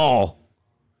 fuck a doll.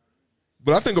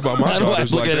 But I think about my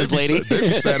daughters, like, they'd be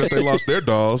sad if they lost their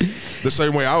dolls. The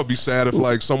same way I would be sad if,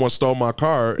 like, someone stole my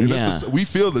car. And we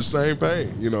feel the same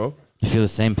pain, you know? You feel the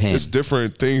same pain. It's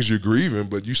different things you're grieving,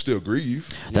 but you still grieve.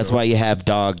 That's why you have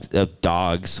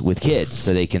dogs with kids,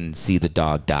 so they can see the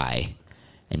dog die.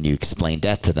 And you explain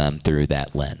death to them through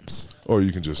that lens. Or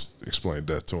you can just explain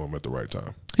death to them at the right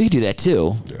time. You can do that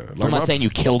too. Yeah, like I'm not saying you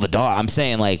kill the dog. I'm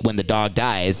saying like when the dog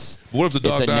dies. What if the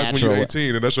dog dies when you're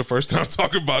 18 and that's your first time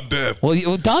talking about death?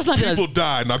 Well, dog's not People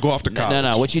die, now go off to college.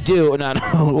 No. What you do?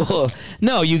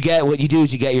 No. You get what you do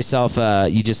is you get yourself.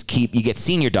 You get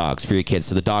senior dogs for your kids.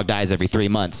 So the dog dies every 3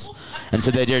 months, and so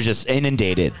they're just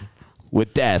inundated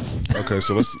with death. Okay,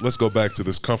 so let's go back to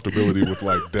this comfortability with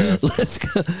like death. Let's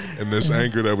go. And this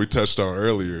anger that we touched on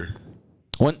earlier.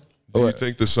 Do you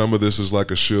think that some of this is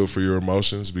like a shield for your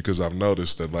emotions? Because I've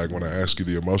noticed that, like, when I ask you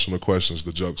the emotional questions,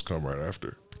 the jokes come right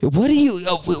after. What do you...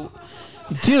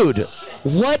 dude,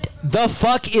 what the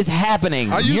fuck is happening?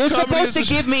 You're supposed to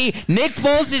give me Nick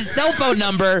Foles' cell phone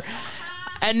number,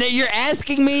 and you're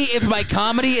asking me if my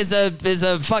comedy is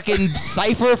a fucking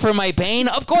cipher for my pain?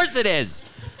 Of course it is.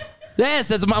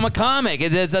 Yes, I'm a comic.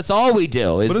 That's all we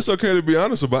do. But it's okay to be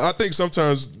honest about it. I think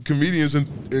sometimes comedians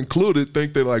included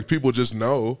think that like people just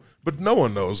know, but no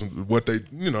one knows what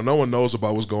no one knows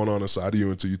about what's going on inside of you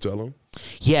until you tell them.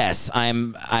 Yes,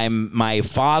 my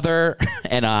father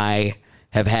and I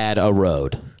have had a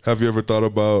road. Have you ever thought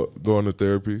about going to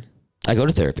therapy? I go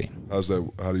to therapy. How's that?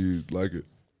 How do you like it?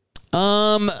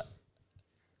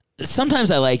 Sometimes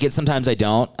I like it, sometimes I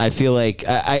don't. I feel like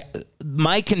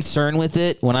my concern with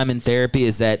it when I'm in therapy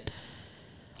is that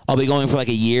I'll be going for like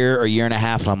a year or year and a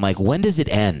half, and I'm like, when does it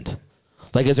end?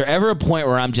 Like, is there ever a point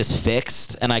where I'm just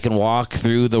fixed and I can walk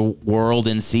through the world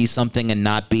and see something and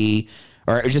not be,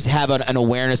 or just have an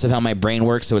awareness of how my brain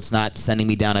works so it's not sending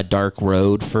me down a dark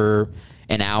road for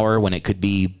an hour when it could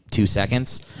be 2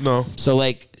 seconds? No. So,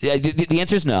 like, the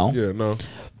answer is no. Yeah, no.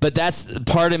 But that's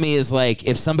part of me is like,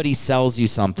 if somebody sells you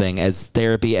something as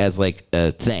therapy as like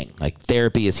a thing, like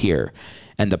therapy is here.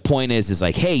 And the point is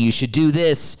like, hey, you should do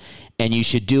this and you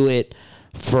should do it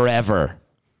forever.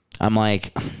 I'm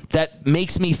like, that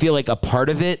makes me feel like a part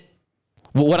of it.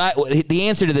 The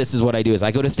answer to this is what I do is I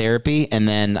go to therapy and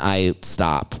then I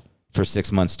stop for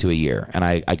 6 months to a year. And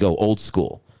I go old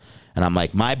school. And I'm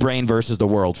like, my brain versus the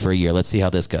world for a year. Let's see how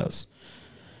this goes.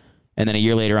 And then a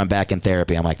year later, I'm back in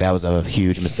therapy. I'm like, that was a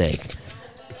huge mistake.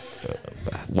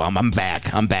 Well, I'm back.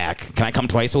 Can I come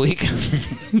twice a week?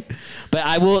 But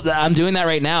I will. I'm doing that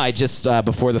right now. I just,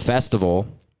 before the festival,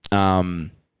 I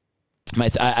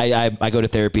go to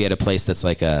therapy at a place that's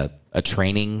like a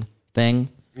training thing.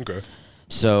 Okay.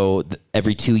 So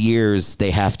every 2 years,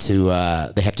 they have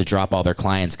to drop all their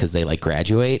clients because they like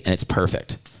graduate, and it's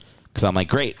perfect. Because I'm like,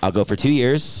 great, I'll go for 2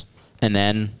 years, and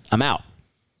then I'm out.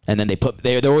 And then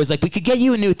they're always like, we could get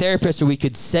you a new therapist, or we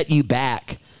could set you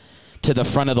back to the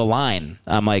front of the line.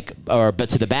 I'm like, but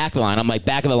to the back of the line. I'm like,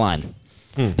 back of the line.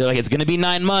 They're like, it's going to be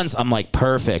 9 months. I'm like,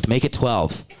 perfect. Make it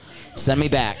 12. Send me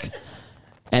back.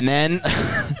 And then,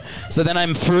 so then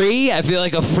I'm free. I feel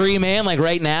like a free man, like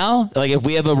right now. Like if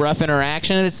we have a rough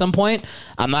interaction at some point,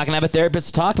 I'm not going to have a therapist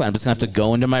to talk about. I'm just going to have to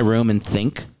go into my room and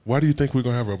think. Why do you think we're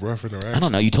going to have a rough interaction? I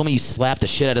don't know. You told me you slapped the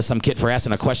shit out of some kid for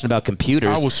asking a question about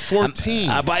computers. I was 14.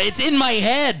 But it's in my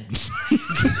head.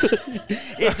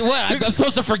 It's what? I'm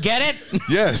supposed to forget it?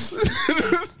 Yes.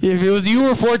 If it was you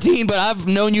were 14, but I've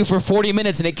known you for 40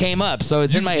 minutes and it came up, so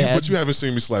it's in my head. But you haven't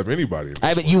seen me slap anybody.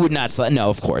 But you would not slap.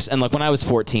 No, of course. And look, when I was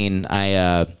 14,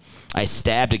 I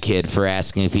stabbed a kid for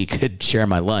asking if he could share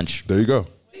my lunch. There you go.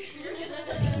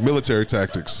 Military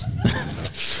tactics.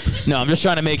 No, I'm just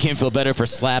trying to make him feel better for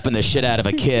slapping the shit out of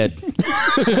a kid.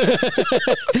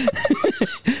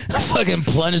 I fucking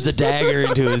plunged the dagger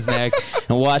into his neck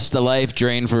and watched the life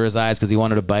drain from his eyes because he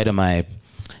wanted a bite of my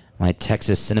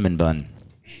Texas cinnamon bun.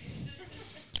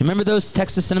 Remember those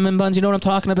Texas cinnamon buns? You know what I'm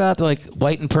talking about? They're like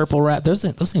white and purple wrap. Those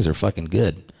things are fucking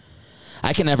good.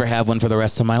 I can never have one for the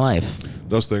rest of my life.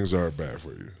 Those things aren't bad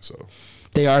for you, so.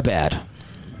 They are bad.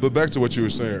 But back to what you were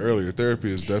saying earlier,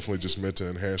 therapy is definitely just meant to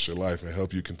enhance your life and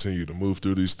help you continue to move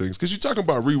through these things. Because you're talking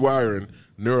about rewiring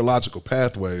neurological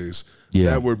pathways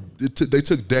that they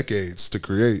took decades to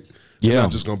create. They're not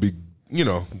just going to be,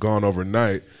 gone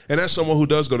overnight. And that's someone who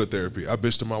does go to therapy. I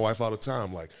bitch to my wife all the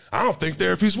time, like, I don't think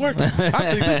therapy's working.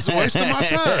 I think this is a waste of my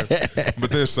time.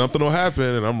 But then something will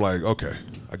happen, and I'm like, okay,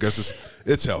 I guess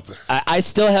it's helping. I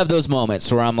still have those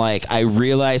moments where I'm like, I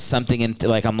realize something, and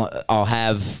like I'll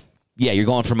have. Yeah, you're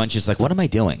going for munchies. Like, what am I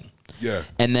doing? Yeah.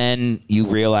 And then you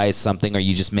realize something, or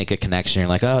you just make a connection. You're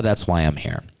like, oh, that's why I'm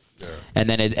here. Yeah. And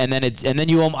then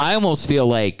I almost feel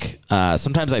like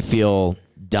sometimes I feel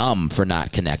dumb for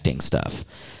not connecting stuff.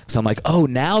 So I'm like, oh,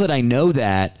 now that I know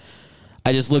that,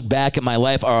 I just look back at my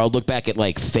life, or I'll look back at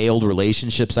like failed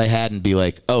relationships I had and be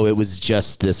like, oh, it was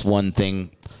just this one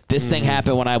thing. This thing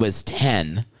happened when I was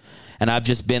 10. And I've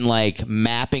just been like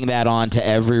mapping that onto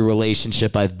every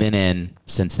relationship I've been in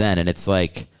since then. And it's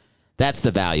like, that's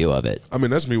the value of it. I mean,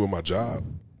 that's me with my job.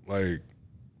 Like,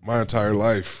 my entire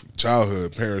life,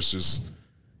 childhood, parents just,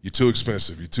 you're too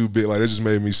expensive, you're too big. Like, it just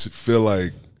made me feel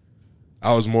like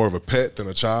I was more of a pet than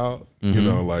a child.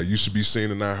 Mm-hmm. Like, you should be seen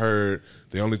and not heard.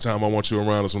 The only time I want you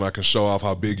around is when I can show off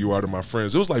how big you are to my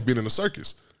friends. It was like being in a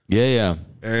circus. Yeah.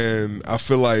 And I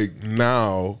feel like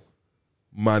now,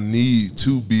 my need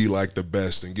to be like the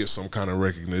best and get some kind of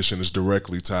recognition is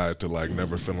directly tied to like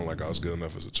never feeling like I was good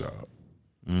enough as a child.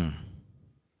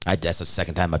 That's the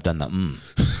second time I've done that.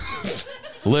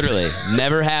 Literally,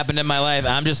 never happened in my life.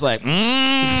 I'm just like,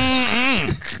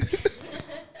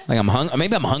 like I'm hungry.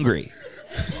 Maybe I'm hungry.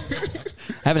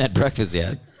 I haven't had breakfast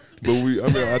yet. But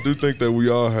I do think that we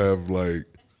all have like,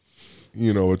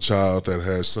 a child that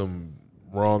has some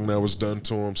wrong that was done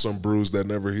to him, some bruise that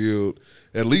never healed.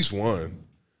 At least one.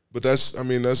 But I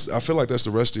feel like that's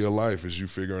the rest of your life, is you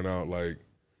figuring out like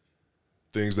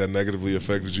things that negatively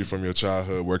affected you from your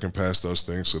childhood, working past those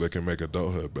things so they can make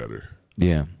adulthood better.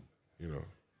 Yeah.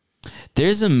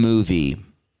 There's a movie.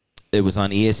 It was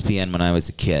on ESPN when I was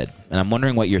a kid, and I'm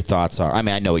wondering what your thoughts are. I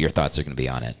mean, I know what your thoughts are going to be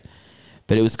on it.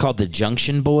 But it was called The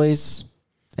Junction Boys,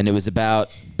 and it was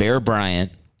about Bear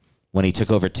Bryant when he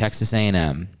took over Texas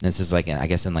A&M. This was like, I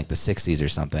guess in like the 60s or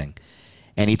something.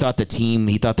 And he thought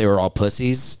they were all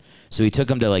pussies. So he took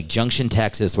them to like Junction,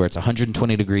 Texas, where it's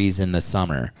 120 degrees in the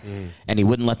summer. And he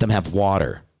wouldn't let them have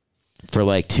water for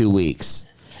like 2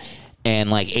 weeks. And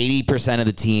like 80% of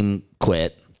the team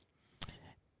quit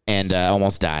and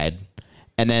almost died.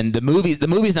 And then the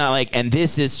movie's not like, and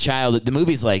this is childhood. The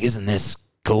movie's like, isn't this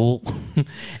cool? And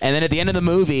then at the end of the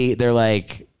movie, they're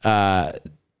like,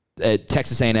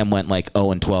 Texas A&M went like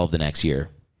 0-12 the next year.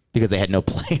 Because they had no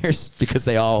players, because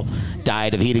they all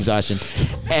died of heat exhaustion.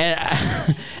 And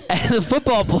as a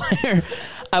football player,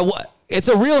 it's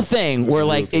a real thing where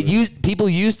like people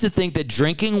used to think that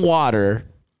drinking water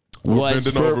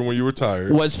was over when you were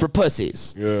tired. Was for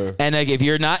pussies. Yeah. And like if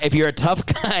you're a tough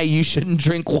guy, you shouldn't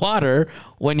drink water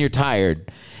when you're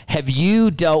tired. Have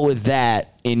you dealt with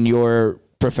that in your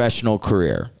professional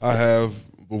career? I have.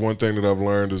 But one thing that I've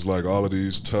learned is like all of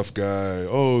these tough guys,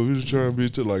 who's trying to be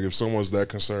tough? Like if someone's that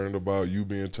concerned about you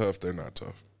being tough, they're not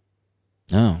tough.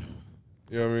 Oh.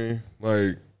 You know what I mean?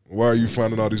 Like, why are you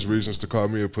finding all these reasons to call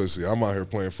me a pussy? I'm out here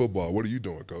playing football. What are you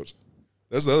doing, coach?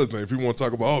 That's the other thing. People want to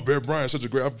talk about, Bear Bryant's such a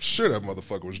great, I'm sure that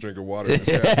motherfucker was drinking water in his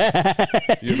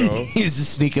cabin. He was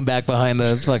just sneaking back behind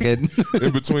the fucking.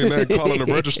 In between that, calling the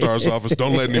registrar's office,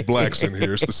 don't let any blacks in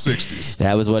here. It's the 60s.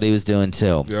 That was what he was doing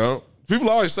too. Yeah. People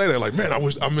always say that, like, man, I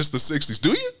missed the 60s.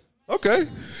 Do you? Okay.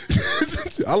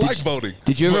 I like voting.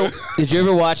 Did you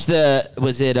ever watch it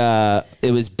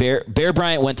was Bear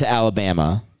Bryant went to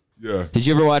Alabama. Yeah. Did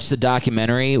you ever watch the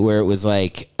documentary where it was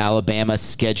like Alabama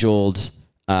scheduled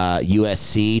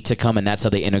USC to come and that's how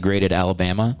they integrated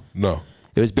Alabama? No.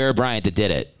 It was Bear Bryant that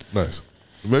did it. Nice.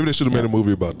 Maybe they should have made a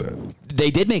movie about that.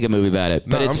 They did make a movie about it.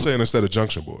 No, I'm saying instead of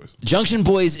Junction Boys. Junction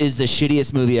Boys is the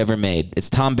shittiest movie ever made. It's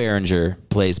Tom Berenger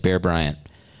plays Bear Bryant.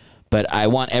 But I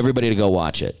want everybody to go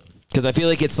watch it. Because I feel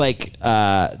like it's like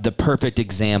the perfect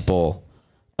example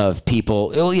of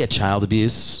people. Oh, yeah, child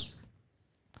abuse.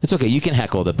 It's okay. You can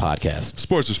heckle the podcast.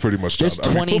 Sports is pretty much child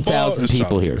abuse. There's 20,000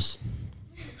 people here.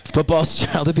 Football's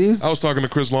child abuse? I was talking to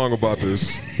Chris Long about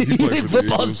this. He You played think for the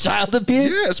football's Eagles. child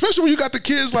abuse? Yeah, especially when you got the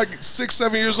kids like 6,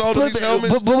 7 years old in these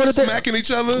helmets, what if they're- smacking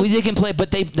each other. Well, they can play,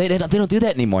 but they don't do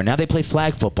that anymore. Now they play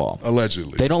flag football.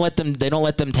 Allegedly. They don't let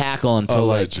them tackle until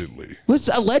Allegedly.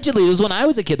 Allegedly, it was when I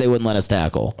was a kid they wouldn't let us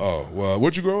tackle. Oh, well,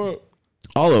 where'd you grow up?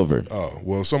 All over. Oh,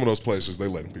 well, some of those places, they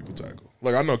letting people tackle.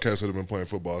 Like, I know cats that have been playing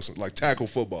football, like tackle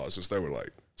football since they were like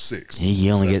 6.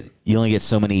 You only 7. get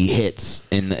so many hits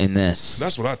in this.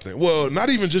 That's what I think. Well, not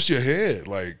even just your head,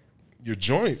 like your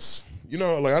joints. You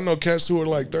know, like I know cats who are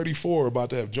like 34 about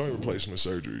to have joint replacement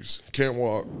surgeries, can't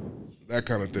walk, that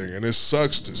kind of thing. And it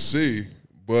sucks to see,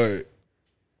 but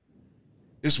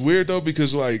it's weird though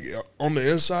because like on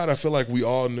the inside, I feel like we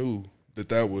all knew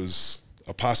that was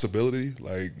a possibility.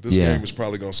 Like this game is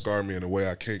probably gonna scar me in a way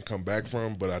I can't come back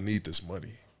from, but I need this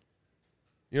money.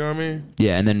 You know what I mean?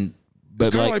 Yeah, and then It's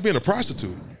kind of like being a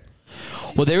prostitute.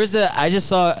 Well,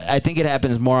 I think it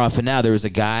happens more often now. There was a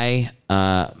guy,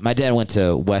 my dad went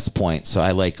to West Point, so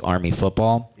I like Army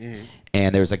football. Mm-hmm.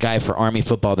 And there was a guy for Army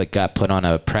football that got put on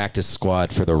a practice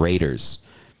squad for the Raiders.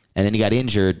 And then he got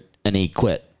injured and he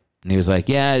quit. And he was like,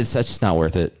 that's just not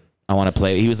worth it. I want to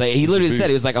play. He literally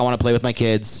said, I want to play with my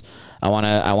kids. I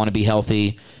want to be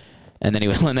healthy. And then he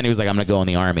was like, I'm going to go in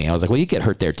the Army. I was like, well, you get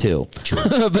hurt there too.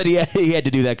 But he had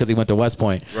to do that because he went to West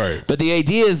Point. Right. But the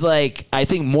idea is like, I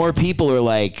think more people are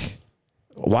like,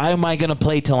 why am I going to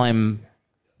play till I'm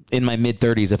in my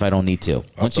mid-30s if I don't need to?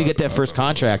 Once you get that first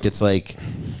contract, it's like...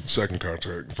 Second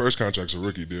contract. First contract's a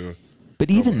rookie deal.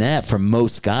 But even that, for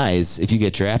most guys, if you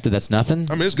get drafted, that's nothing.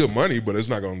 I mean, it's good money, but it's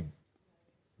not going to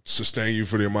sustain you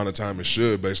for the amount of time it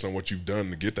should based on what you've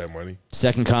done to get that money.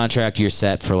 Second contract, you're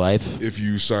set for life. If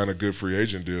you sign a good free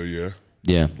agent deal, yeah.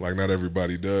 Yeah. Like not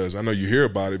everybody does. I know you hear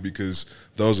about it because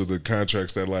those are the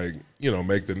contracts that like, you know,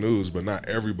 make the news, but not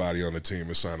everybody on the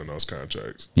team is signing those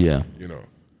contracts. Yeah. You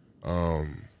know.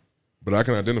 But I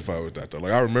can identify with that though.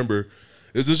 Like I remember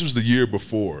this was the year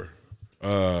before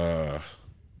the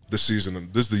season.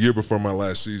 This is the year before my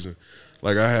last season.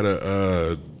 Like I had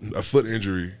a foot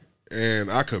injury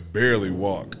and I could barely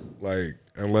walk. Like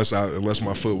unless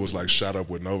my foot was like shot up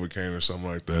with Novocaine or something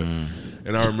like that.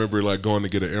 And I remember like going to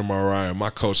get an MRI and my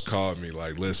coach called me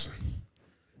like, listen,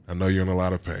 I know you're in a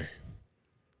lot of pain.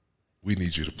 We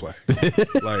need you to play.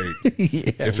 Like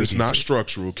if it's not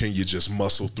structural, can you just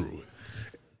muscle through it?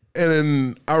 And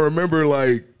then I remember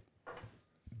like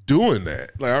doing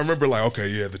that. Like I remember like, okay,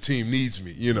 yeah, the team needs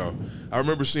me, you know. I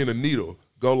remember seeing a needle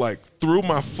go like through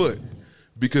my foot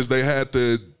because they had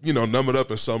to, you know, numb it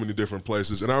up in so many different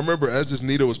places. And I remember as this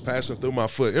needle was passing through my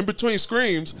foot, in between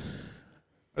screams,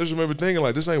 I just remember thinking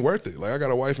like, this ain't worth it. Like I got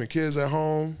a wife and kids at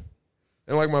home.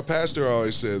 And like my pastor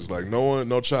always says, like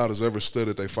no child has ever stood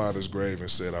at their father's grave and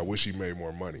said, I wish he made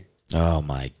more money. Oh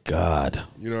my God.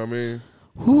 You know what I mean?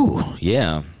 Whew.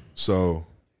 Yeah. So,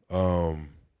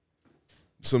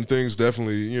 some things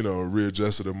definitely, you know,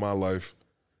 readjusted in my life.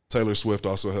 Taylor Swift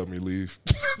also helped me leave.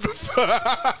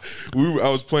 We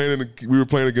were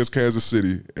playing against Kansas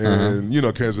City, and you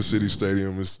know, Kansas City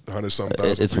Stadium is 100-something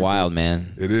thousand. It's people. wild,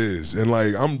 man. It is, and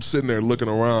like I'm sitting there looking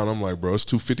around. I'm like, bro, it's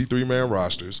 2 53-man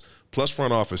rosters, plus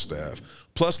front office staff,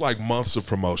 plus like months of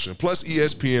promotion, plus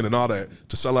ESPN and all that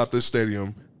to sell out this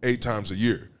stadium 8 times a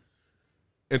year.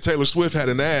 And Taylor Swift had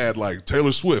an ad like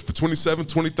Taylor Swift, the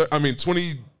 26,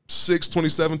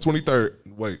 27, 23rd.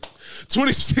 Wait,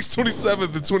 26, 27th,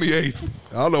 and 28th.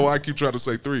 I don't know why I keep trying to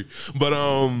say 3. But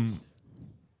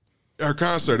her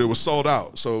concert, it was sold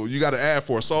out. So you got an ad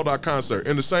for a sold out concert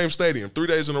in the same stadium 3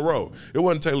 days in a row. It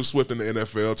wasn't Taylor Swift in the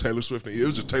NFL, Taylor Swift, it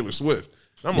was just Taylor Swift.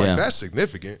 And I'm like, that's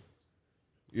significant,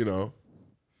 you know.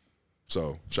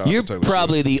 So shout out to Taylor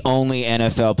probably Swift. the only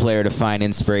NFL player to find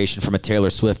inspiration from a Taylor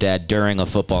Swift ad during a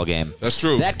football game. That's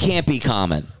true. That can't be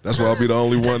common. That's why I'll be the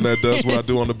only one that does what I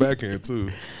do on the back end too.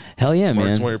 Hell yeah, Mark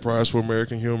man. Twain Prize for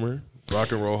American Humor,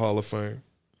 Rock and Roll Hall of Fame,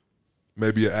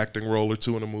 maybe an acting role or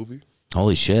 2 in a movie,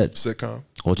 Holy shit. sitcom.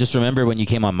 Well, just remember when you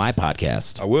came on my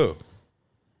podcast I will.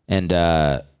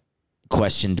 and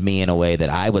questioned me in a way that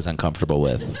I was uncomfortable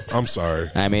with. I'm sorry.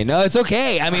 I mean, no, it's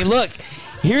okay. I mean, look,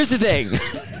 here's the thing.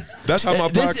 That's how my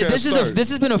podcast started. This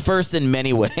has been a first in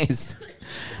many ways.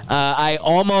 I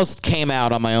almost came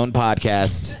out on my own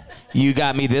podcast. You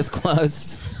got me this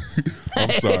close. I'm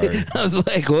sorry. I was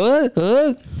like, what?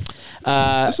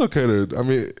 It's okay to. I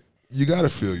mean, you got to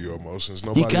feel your emotions.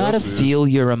 Nobody You got to else is. feel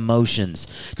your emotions.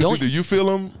 Because either you feel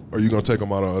them or you're going to take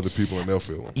them out on other people and they'll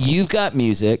feel them. You've got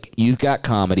music. You've got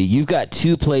comedy. You've got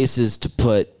 2 places to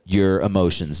put your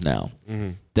emotions now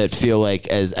that feel like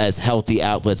as healthy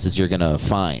outlets as you're going to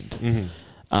find.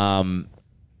 How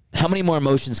many more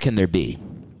emotions can there be?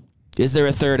 Is there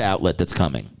a third outlet that's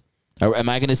coming? Or am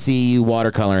I going to see you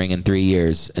watercoloring in 3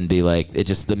 years and be like, it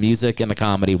just the music and the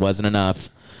comedy wasn't enough,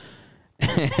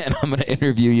 and I'm going to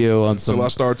interview you on some. Until I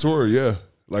start touring, yeah.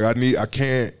 Like I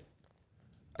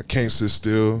can't sit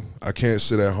still. I can't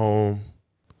sit at home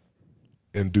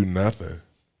and do nothing.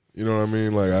 You know what I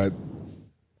mean? Like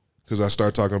because I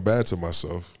start talking bad to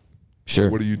myself. Sure.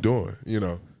 What are you doing? You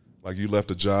know, like you left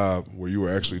a job where you were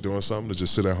actually doing something to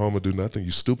just sit at home and do nothing.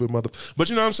 You stupid mother. But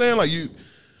you know what I'm saying? Like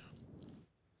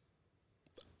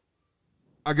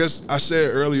I guess I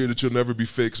said earlier that you'll never be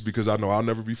fixed because I know I'll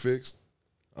never be fixed.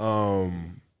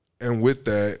 And with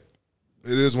that,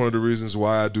 it is one of the reasons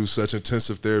why I do such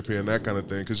intensive therapy and that kind of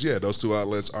thing. Because, yeah, those two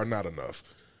outlets are not enough.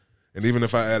 And even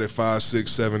if I added 5,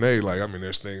 6, 7, 8, like, I mean,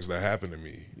 there's things that happen to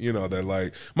me, you know, that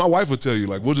like, my wife would tell you,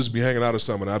 like, we'll just be hanging out or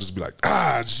something, and I'll just be like,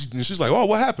 and she's like, oh,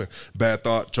 what happened? Bad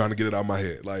thought, trying to get it out of my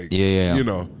head. Like, yeah. You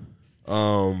know.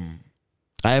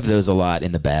 I have those a lot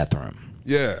in the bathroom.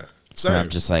 Yeah, same. I'm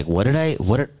just like,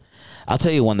 I'll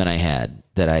tell you one that I had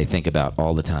that I think about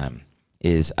all the time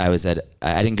is I was in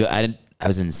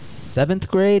 7th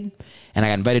grade and I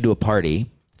got invited to a party and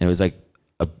it was like,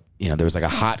 there was like a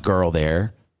hot girl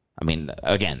there. I mean,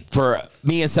 again, for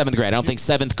me in 7th grade, I don't think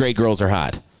 7th grade girls are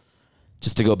hot.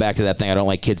 Just to go back to that thing, I don't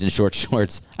like kids in short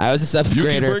shorts. I was a 7th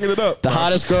grader. You keep bringing it up. The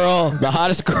hottest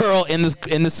girl in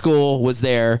the school was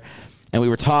there, and we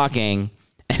were talking,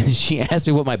 and she asked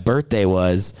me what my birthday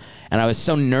was, and I was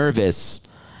so nervous.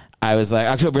 I was like,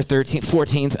 October 13th,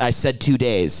 14th. I said 2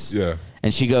 days. Yeah.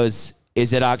 And she goes,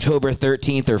 is it October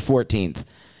 13th or 14th?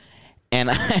 And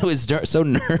I was so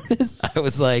nervous. I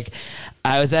was like,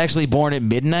 I was actually born at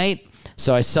midnight,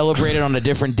 so I celebrated on a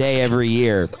different day every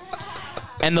year.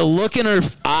 And the look in her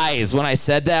eyes when I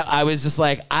said that, I was just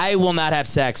like, I will not have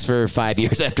sex for 5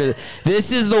 years after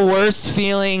this. Is the worst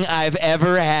feeling I've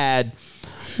ever had.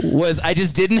 I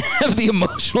just didn't have the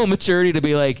emotional maturity to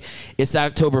be like, it's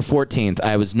October 14th.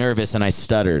 I was nervous and I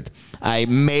stuttered. I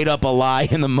made up a lie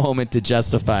in the moment to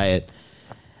justify it.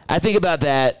 I think about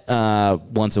that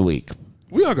once a week.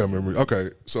 We all got memories. Okay,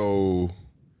 so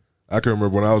I can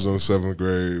remember when I was in the 7th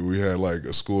grade, we had like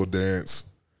a school dance,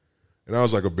 and I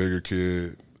was like a bigger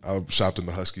kid. I shopped in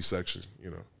the Husky section,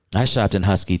 you know. I shopped in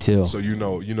Husky too. So you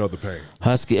know the pain.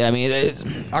 Husky, I mean,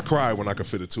 I cried when I could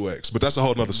fit a 2X, but that's a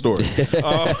whole nother story.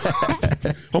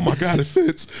 Oh my God, it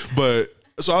fits. But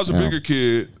so I was a bigger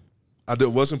kid. I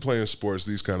wasn't playing sports,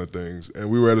 these kind of things, and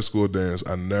we were at a school dance.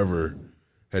 I never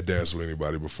had danced with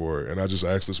anybody before, and I just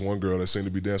asked this one girl that seemed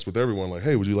to be dancing with everyone, like,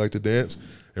 hey, would you like to dance?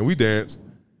 And we danced.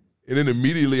 And then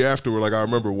immediately afterward, like, I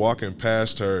remember walking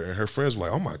past her, and her friends were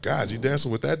like, oh my God, you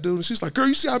dancing with that dude? And she's like, girl,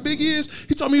 you see how big he is?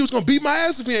 He told me he was going to beat my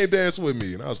ass if he ain't dancing with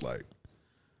me. And I was like,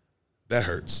 that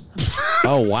hurts.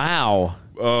 Oh, wow.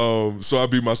 So I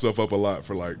beat myself up a lot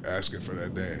for, like, asking for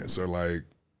that dance, or, like,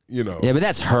 you know. Yeah, but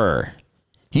that's her.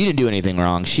 You didn't do anything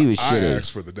wrong. She was shitty. I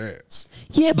asked for the dance.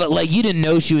 Yeah, but, like, you didn't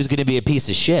know she was going to be a piece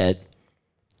of shit.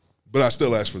 But I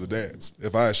still asked for the dance.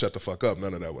 If I had shut the fuck up,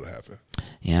 none of that would have happened.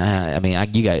 Yeah, I mean,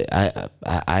 I'm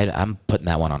putting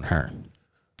that one on her.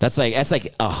 That's like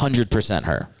 100%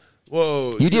 her.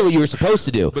 Well, you did what you were supposed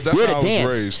to do. But that's how I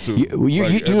was raised too.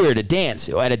 You were at a dance.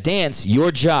 At a dance, your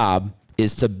job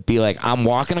is to be like, I'm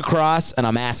walking across and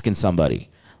I'm asking somebody.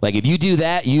 Like, if you do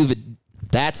that,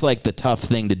 that's like the tough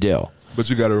thing to do. But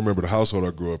you got to remember the household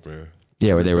I grew up in.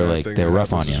 Yeah, where they were like, they're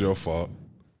rough on you. It's your fault.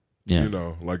 Yeah. You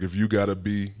know, like if you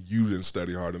didn't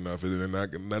study hard enough, it didn't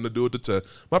have nothing to do with the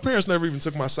test. My parents never even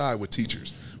took my side with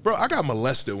teachers. Bro, I got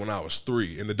molested when I was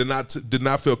 3, and it did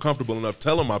not feel comfortable enough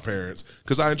telling my parents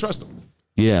because I didn't trust them.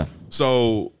 Yeah.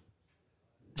 So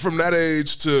from that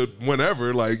age to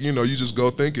whenever, like, you know, you just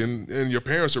go thinking, and your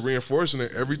parents are reinforcing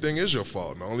it, everything is your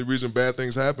fault. And the only reason bad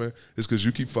things happen is because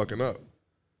you keep fucking up.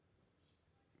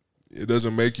 It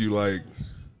doesn't make you like...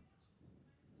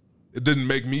 It didn't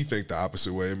make me think the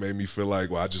opposite way. It made me feel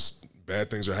like, well, bad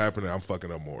things are happening. I'm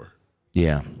fucking up more.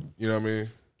 Yeah. You know what I mean?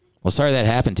 Well, sorry that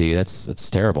happened to you. That's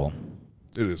terrible.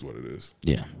 It is what it is.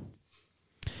 Yeah.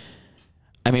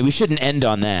 I mean, we shouldn't end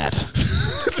on that.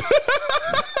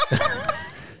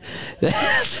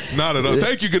 Not at all.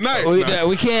 Thank you. Good night.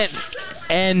 We can't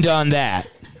end on that.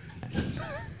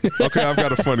 Okay, I've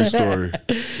got a funny story.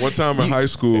 One time in high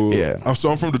school, I'm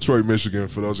from Detroit, Michigan,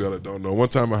 for those of y'all that don't know. One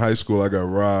time in high school, I got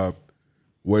robbed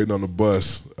waiting on the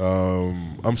bus.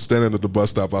 I'm standing at the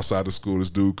bus stop outside the school. This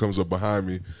dude comes up behind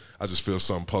me. I just feel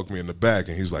something poke me in the back,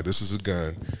 and he's like, this is a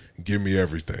gun. Give me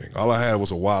everything. All I had was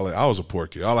a wallet. I was a poor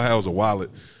kid. All I had was a wallet.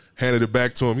 Handed it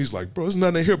back to him. He's like, bro, there's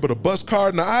nothing in here but a bus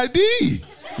card and an ID.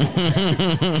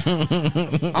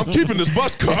 I'm keeping this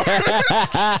bus card.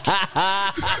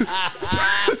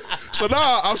 So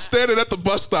now I'm standing at the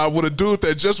bus stop with a dude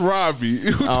that just robbed me,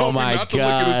 who told me not to look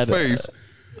at his face.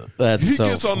 He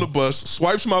gets on the bus,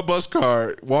 swipes my bus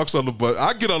card, walks on the bus.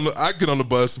 I get on the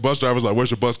bus. The bus driver's like,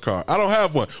 "Where's your bus card?" I don't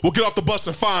have one. Well, get off the bus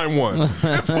and find one. And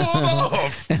pulled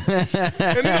off. And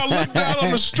then I look down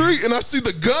on the street and I see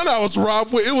the gun I was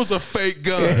robbed with. It was a fake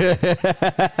gun.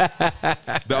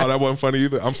 That wasn't funny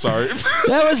either. I'm sorry.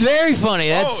 That was very funny.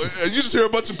 You just hear a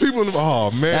bunch of people.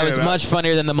 Oh man, that was much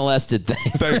funnier than the molested thing.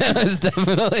 That was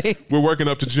definitely. We're working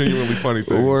up to genuinely funny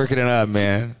things. We're working it up,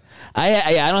 man.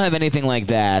 I don't have anything like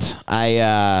that.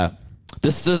 The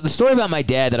story about my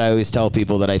dad that I always tell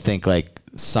people that I think like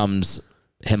sums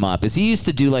him up is he used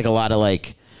to do like a lot of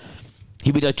like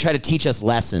he would try to teach us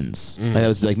lessons. Like, that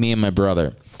was like me and my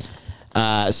brother.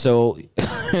 So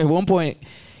at one point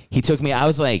he took me. I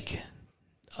was like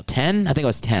 10. I think I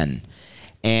was 10,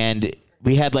 and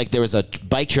we had like there was a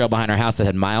bike trail behind our house that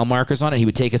had mile markers on it. He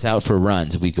would take us out for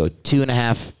runs. We'd go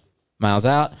 2.5 miles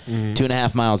out,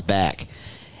 2.5 miles back.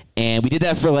 And we did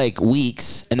that for like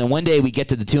weeks. And then one day we get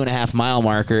to the 2.5 mile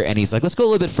marker and he's like, let's go a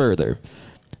little bit further.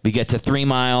 We get to 3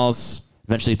 miles,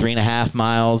 eventually 3.5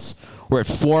 miles. We're at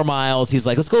 4 miles. He's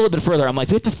like, let's go a little bit further. I'm like,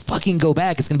 we have to fucking go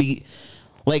back. It's going to be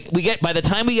like, by the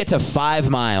time we get to 5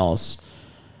 miles,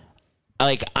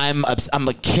 like I'm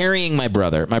like carrying my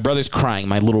brother. My brother's crying.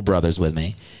 My little brother's with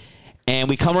me. And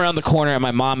we come around the corner and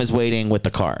my mom is waiting with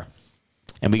the car.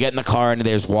 And we get in the car and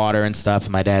there's water and stuff.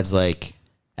 And my dad's like,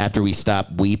 after we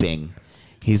stop weeping,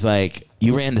 he's like,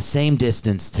 you ran the same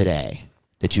distance today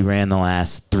that you ran the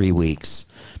last 3 weeks,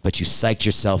 but you psyched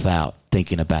yourself out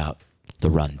thinking about the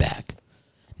run back.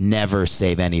 Never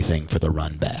save anything for the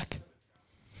run back.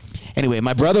 Anyway,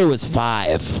 my brother was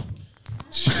 5.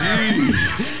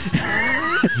 Jeez.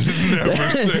 Never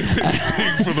say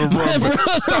anything for the run.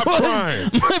 Stop crying.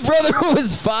 My brother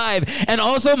was 5. And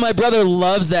also my brother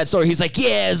loves that story. He's like,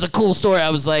 yeah, it's a cool story. I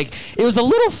was like, it was a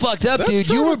little fucked up, dude.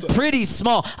 You were pretty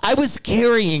small. I was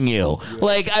carrying you. Yeah.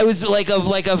 Like I was like a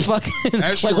fucking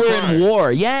like we're in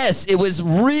war. Yes, it was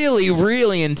really,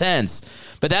 really intense.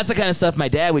 But that's the kind of stuff my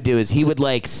dad would do is he would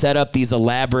like set up these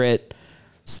elaborate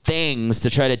things to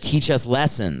try to teach us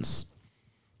lessons.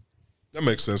 That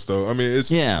makes sense, though. I mean, it's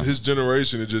his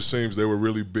generation. It just seems they were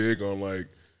really big on like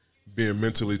being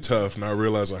mentally tough, not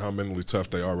realizing how mentally tough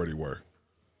they already were.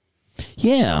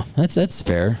 Yeah, that's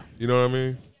fair. You know what I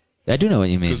mean? I do know what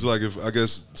you mean. Because like, I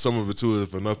guess some of it too,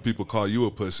 if enough people call you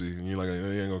a pussy, and you're like,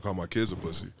 you ain't gonna call my kids a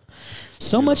pussy.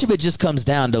 So much of it just comes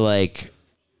down to like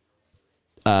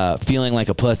feeling like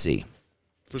a pussy.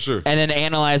 For sure. And then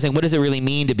analyzing, what does it really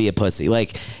mean to be a pussy?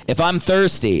 Like, if I'm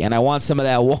thirsty and I want some of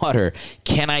that water,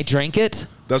 can I drink it?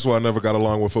 That's why I never got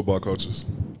along with football coaches.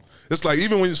 It's like,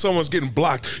 even when someone's getting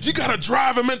blocked, you got to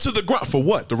drive him into the ground. For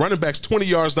what? The running back's 20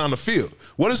 yards down the field.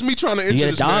 What is me trying to injure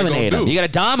this man gonna do? You got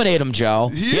to dominate him, Joe.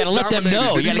 You got to let them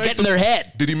know. You got to get in their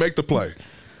head. Did he make the play?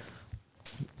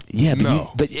 Yeah,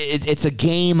 but, it's a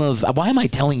game of... Why am I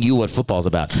telling you what football's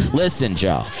about? Listen,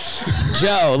 Joe.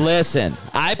 Joe, listen.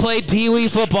 I played Pee-wee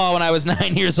football when I was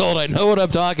 9 years old. I know what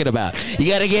I'm talking about. You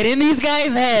got to get in these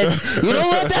guys' heads. You don't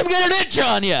let them get an itch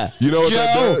on you. You know what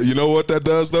that does? You know what that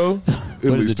does, though?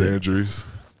 It leads to injuries.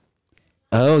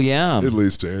 Oh, yeah. It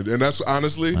leads to injuries. And that's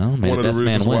honestly one of the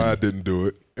reasons why I didn't do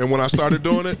it. And when I started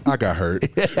doing it, I got hurt.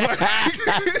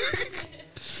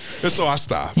 And so I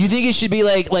stopped. You think it should be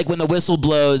like when the whistle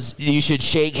blows, you should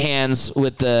shake hands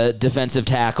with the defensive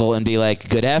tackle and be like,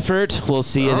 good effort. We'll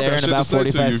see you there in about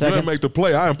 45 seconds. If you didn't make the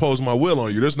play, I impose my will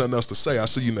on you. There's nothing else to say. I'll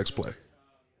see you next play.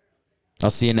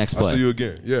 I'll see you next play. I'll see you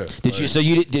again. Yeah.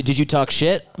 Did you talk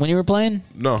shit when you were playing?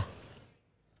 No.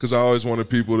 Because I always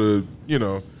wanted people to,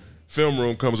 film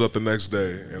room comes up the next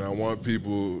day, and I want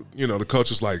people, the coach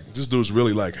is like, this dude's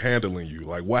really like handling you.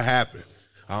 Like, what happened?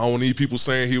 I don't need people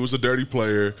saying he was a dirty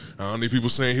player. I don't need people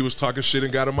saying he was talking shit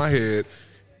and got in my head.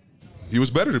 He was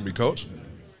better than me, coach.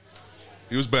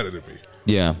 He was better than me.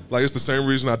 Yeah. Like, it's the same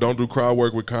reason I don't do crowd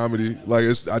work with comedy. Like,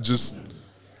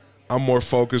 I'm more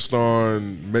focused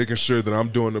on making sure that I'm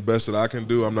doing the best that I can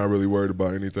do. I'm not really worried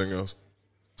about anything else.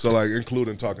 So, like,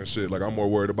 including talking shit. Like, I'm more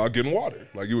worried about getting water.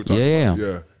 Like you were talking about.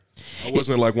 Yeah. I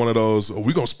wasn't like one of those,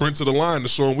 we going to sprint to the line to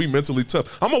show them we mentally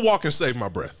tough. I'm going to walk and save my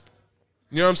breath.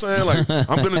 You know what I'm saying? Like,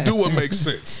 I'm going to do what makes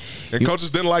sense. And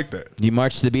coaches didn't like that. You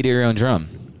march to the beat of your own drum.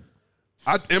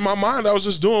 In my mind, I was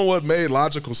just doing what made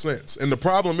logical sense. And the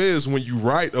problem is when you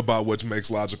write about what makes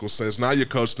logical sense, now your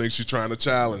coach thinks you're trying to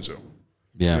challenge him.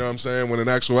 Yeah. You know what I'm saying? When in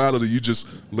actuality, you're just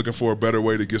looking for a better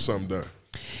way to get something done.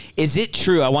 Is it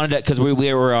true? I wanted to, because we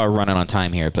were running on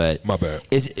time here, but. My bad.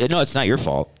 No, it's not your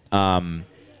fault.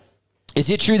 Is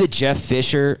it true that Jeff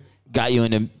Fisher got you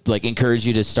into, like, encouraged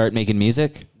you to start making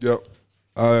music? Yep.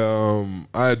 I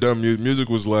had done music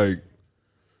was like,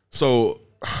 so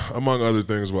among other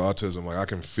things with autism, like I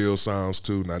can feel sounds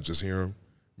too, not just hear them.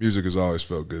 Music has always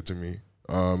felt good to me.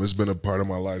 It's been a part of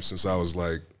my life since I was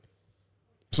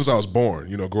born,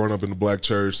 you know, growing up in the black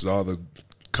church, all the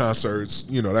concerts,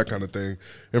 you know, that kind of thing.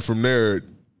 And from there,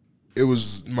 it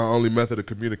was my only method of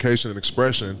communication and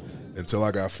expression until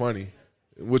I got funny,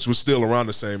 which was still around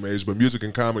the same age. But music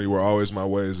and comedy were always my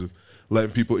ways of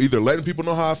letting people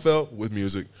know how I felt with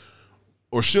music,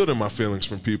 or shielding my feelings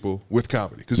from people with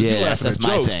comedy. Because if you're laughing at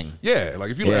jokes,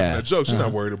 like if you're laughing at jokes, you're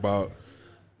not worried about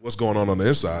what's going on the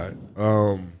inside.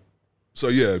 So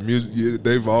yeah, music.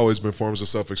 They've always been forms of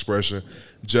self-expression.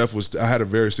 I had a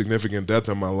very significant death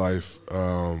in my life,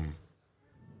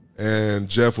 and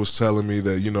Jeff was telling me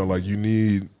that, you know, like you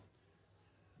need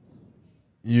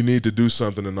to do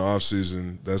something in the off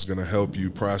season that's gonna help you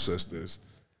process this.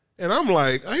 And I'm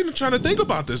like, I ain't trying to think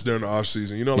about this during the off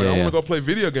season. You know, like I want to go play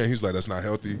video games. He's like, that's not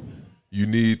healthy. You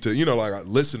need to, you know, like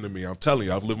listen to me. I'm telling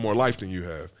you, I've lived more life than you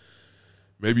have.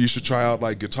 Maybe you should try out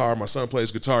like guitar. My son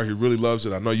plays guitar. He really loves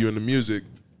it. I know you're into music.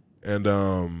 And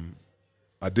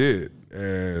I did.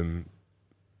 And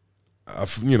I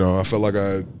felt like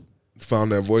I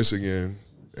found that voice again,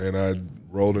 and I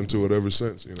rolled into it ever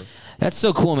since, you know. That's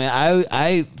so cool, man.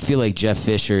 I feel like Jeff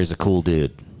Fisher is a cool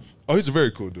dude. Oh, he's a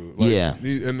very cool dude. Like,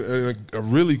 and a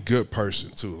really good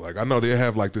person, too. Like, I know they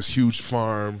have, like, this huge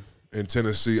farm in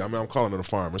Tennessee. I mean, I'm calling it a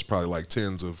farm. It's probably, like,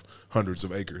 tens of hundreds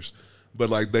of acres. But,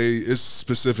 like, it's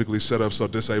specifically set up so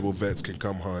disabled vets can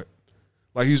come hunt.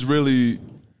 Like, he's really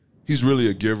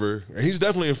a giver. And he's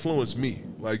definitely influenced me.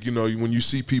 Like, you know, when you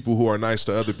see people who are nice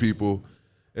to other people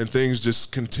and things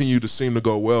just continue to seem to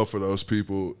go well for those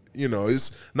people, you know,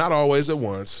 it's not always at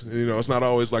once. You know, it's not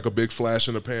always like a big flash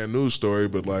in the pan news story,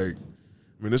 but like,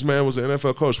 I mean, this man was an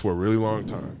NFL coach for a really long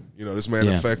time. You know, this man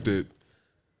affected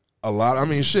a lot. I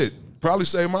mean, shit, probably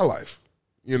saved my life,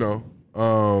 you know.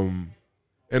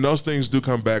 And those things do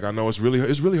come back. I know it's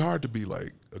really hard to be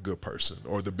like a good person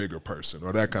or the bigger person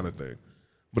or that kind of thing.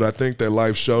 But I think that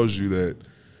life shows you that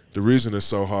the reason it's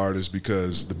so hard is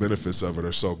because the benefits of it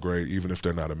are so great, even if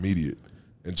they're not immediate.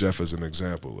 And Jeff is an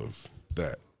example of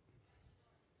that.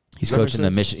 He's coaching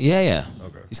the Michigan. Yeah.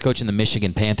 Okay. He's coaching the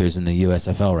Michigan Panthers in the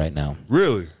USFL right now.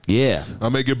 Really? Yeah. I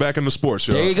may get back into sports,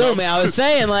 y'all. There you go, man. I was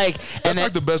saying, like, that's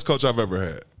like the best coach I've ever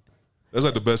had. That's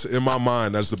like the best, in my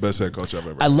mind, that's the best head coach I've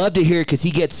ever had. I love to hear it because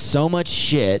he gets so much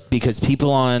shit because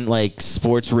people on, like,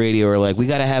 sports radio are like, we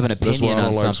got to have an opinion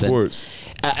on something. That's why I don't like sports.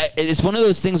 It's one of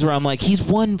those things where I'm like, he's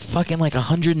won fucking like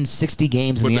 160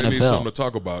 games in the NFL. But they need something to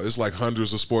talk about. It's like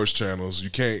hundreds of sports channels. You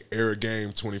can't air a game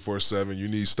 24/7. You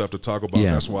need stuff to talk about.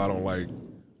 Yeah. That's why I don't like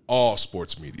all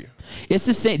sports media. It's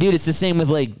the same, dude. It's the same with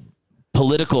like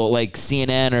political, like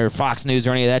CNN or Fox News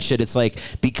or any of that shit. It's like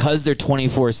because they're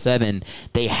 24/7,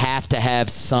 they have to have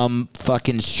some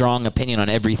fucking strong opinion on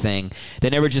everything.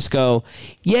 They never just go,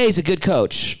 yeah, he's a good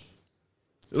coach.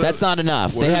 That's not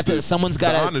enough. Well, they have to. Someone's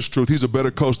got to. The honest truth, he's a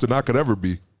better coach than I could ever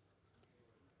be.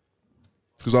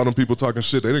 Because all them people talking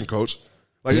shit, they didn't coach.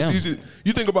 Like it's easy.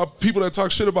 You think about people that talk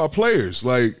shit about players,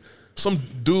 like some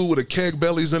dude with a keg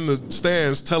belly's in the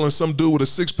stands telling some dude with a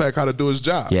six-pack how to do his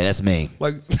job. Yeah, that's me.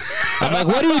 Like, I'm like,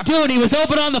 what are you doing? He was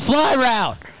open on the fly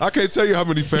route. I can't tell you how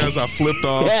many fans I flipped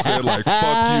off, said like,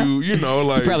 fuck you, you know,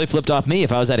 like. You probably flipped off me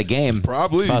if I was at a game.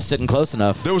 Probably. If I was sitting close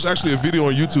enough. There was actually a video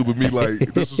on YouTube of me,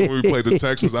 like, this was when we played the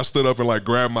Texans. I stood up and like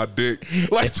grabbed my dick,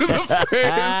 like to the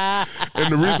fans.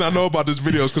 And the reason I know about this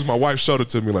video is because my wife showed it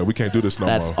to me, like, we can't do this no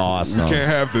more. That's awesome. We can't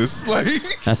have this. Like,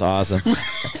 that's awesome.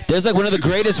 There's like one of the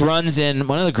greatest runs in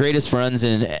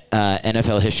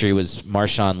NFL history was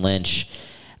Marshawn Lynch.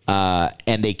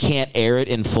 And they can't air it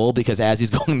in full because as he's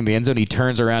going in the end zone, he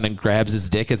turns around and grabs his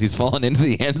dick as he's falling into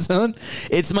the end zone.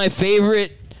 It's my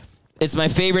favorite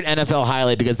NFL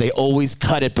highlight because they always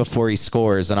cut it before he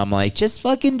scores, and I'm like, just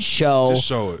fucking show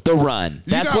it. The run.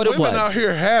 That's what it was. You got women out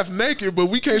here half naked, but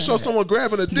we can't show someone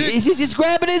grabbing a dick. He's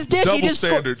grabbing his dick. Double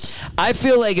standards. I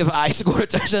feel like if I scored a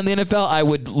touchdown in the NFL, I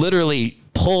would literally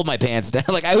pull my pants down.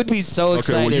 Like, I would be so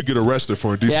excited. Okay, well, you get arrested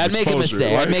for indecent I'd make exposure.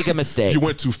 I'd make a mistake. You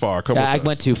went too far. I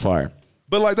went too far.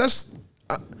 But, like,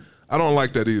 I don't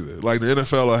like that either. Like, the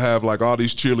NFL will have, like, all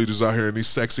these cheerleaders out here in these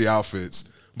sexy outfits,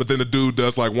 but then the dude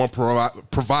does, like, one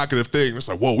provocative thing. It's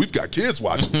like, whoa, we've got kids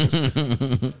watching this.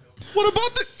 What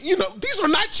about these are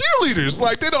not cheerleaders.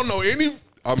 Like, they don't know any.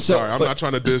 I'm sorry. I'm not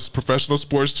trying to diss professional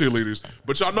sports cheerleaders,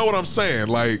 but y'all know what I'm saying.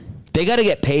 Like, they got to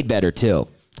get paid better, too.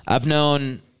 I've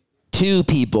known 2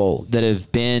 people that have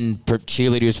been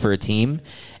cheerleaders for a team,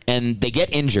 and they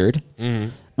get injured.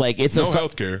 Mm-hmm. Like it's no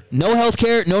healthcare. No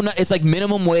healthcare. No, it's like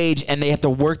minimum wage, and they have to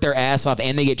work their ass off,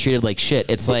 and they get treated like shit.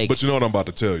 It's like. But you know what I'm about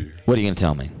to tell you. What are you gonna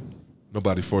tell me?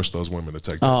 Nobody forced those women to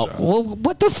take that job. Well,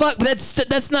 what the fuck?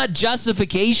 That's not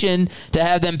justification to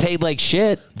have them paid like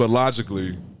shit. But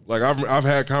logically, like I've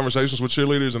had conversations with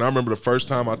cheerleaders, and I remember the first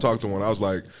time I talked to one, I was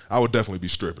like, I would definitely be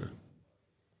stripping.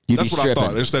 That's what I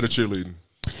thought instead of cheerleading.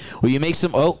 Well, you make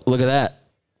some. Oh, look at that.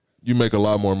 You make a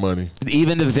lot more money.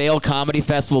 Even the Vail Comedy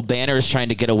Festival banner is trying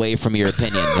to get away from your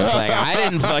opinion. It's like, I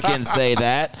didn't fucking say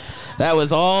that. That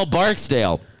was all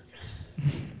Barksdale.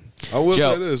 I will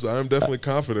say this. I am definitely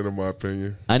confident in my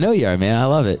opinion. I know you are, man. I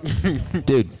love it.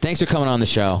 Dude, thanks for coming on the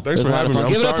show. Thanks for having me.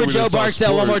 Give it up for Joe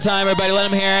Barksdale one more time, everybody.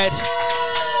 Let him hear it.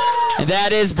 And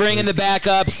that is Bringing the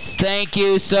Backups. Thank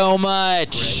you so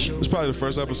much. It's probably the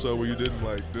first episode where you didn't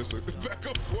like this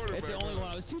backup quarterback.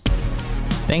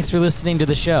 Thanks for listening to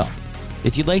the show.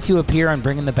 If you'd like to appear on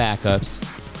Bringing the Backups,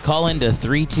 call into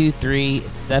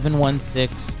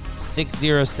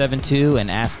 323-716-6072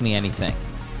 and ask me anything.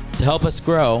 To help us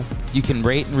grow, you can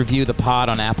rate and review the pod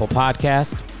on Apple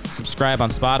Podcast, subscribe on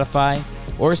Spotify,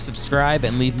 or subscribe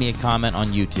and leave me a comment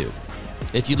on YouTube.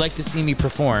 If you'd like to see me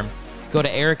perform, go to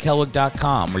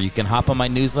erichellwig.com where you can hop on my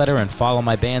newsletter and follow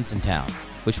my bands in town,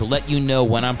 which will let you know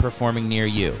when I'm performing near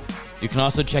you. You can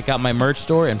also check out my merch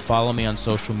store and follow me on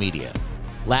social media.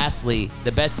 Lastly,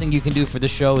 the best thing you can do for the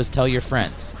show is tell your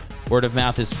friends. Word of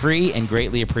mouth is free and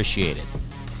greatly appreciated.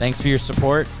 Thanks for your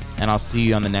support, and I'll see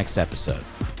you on the next episode.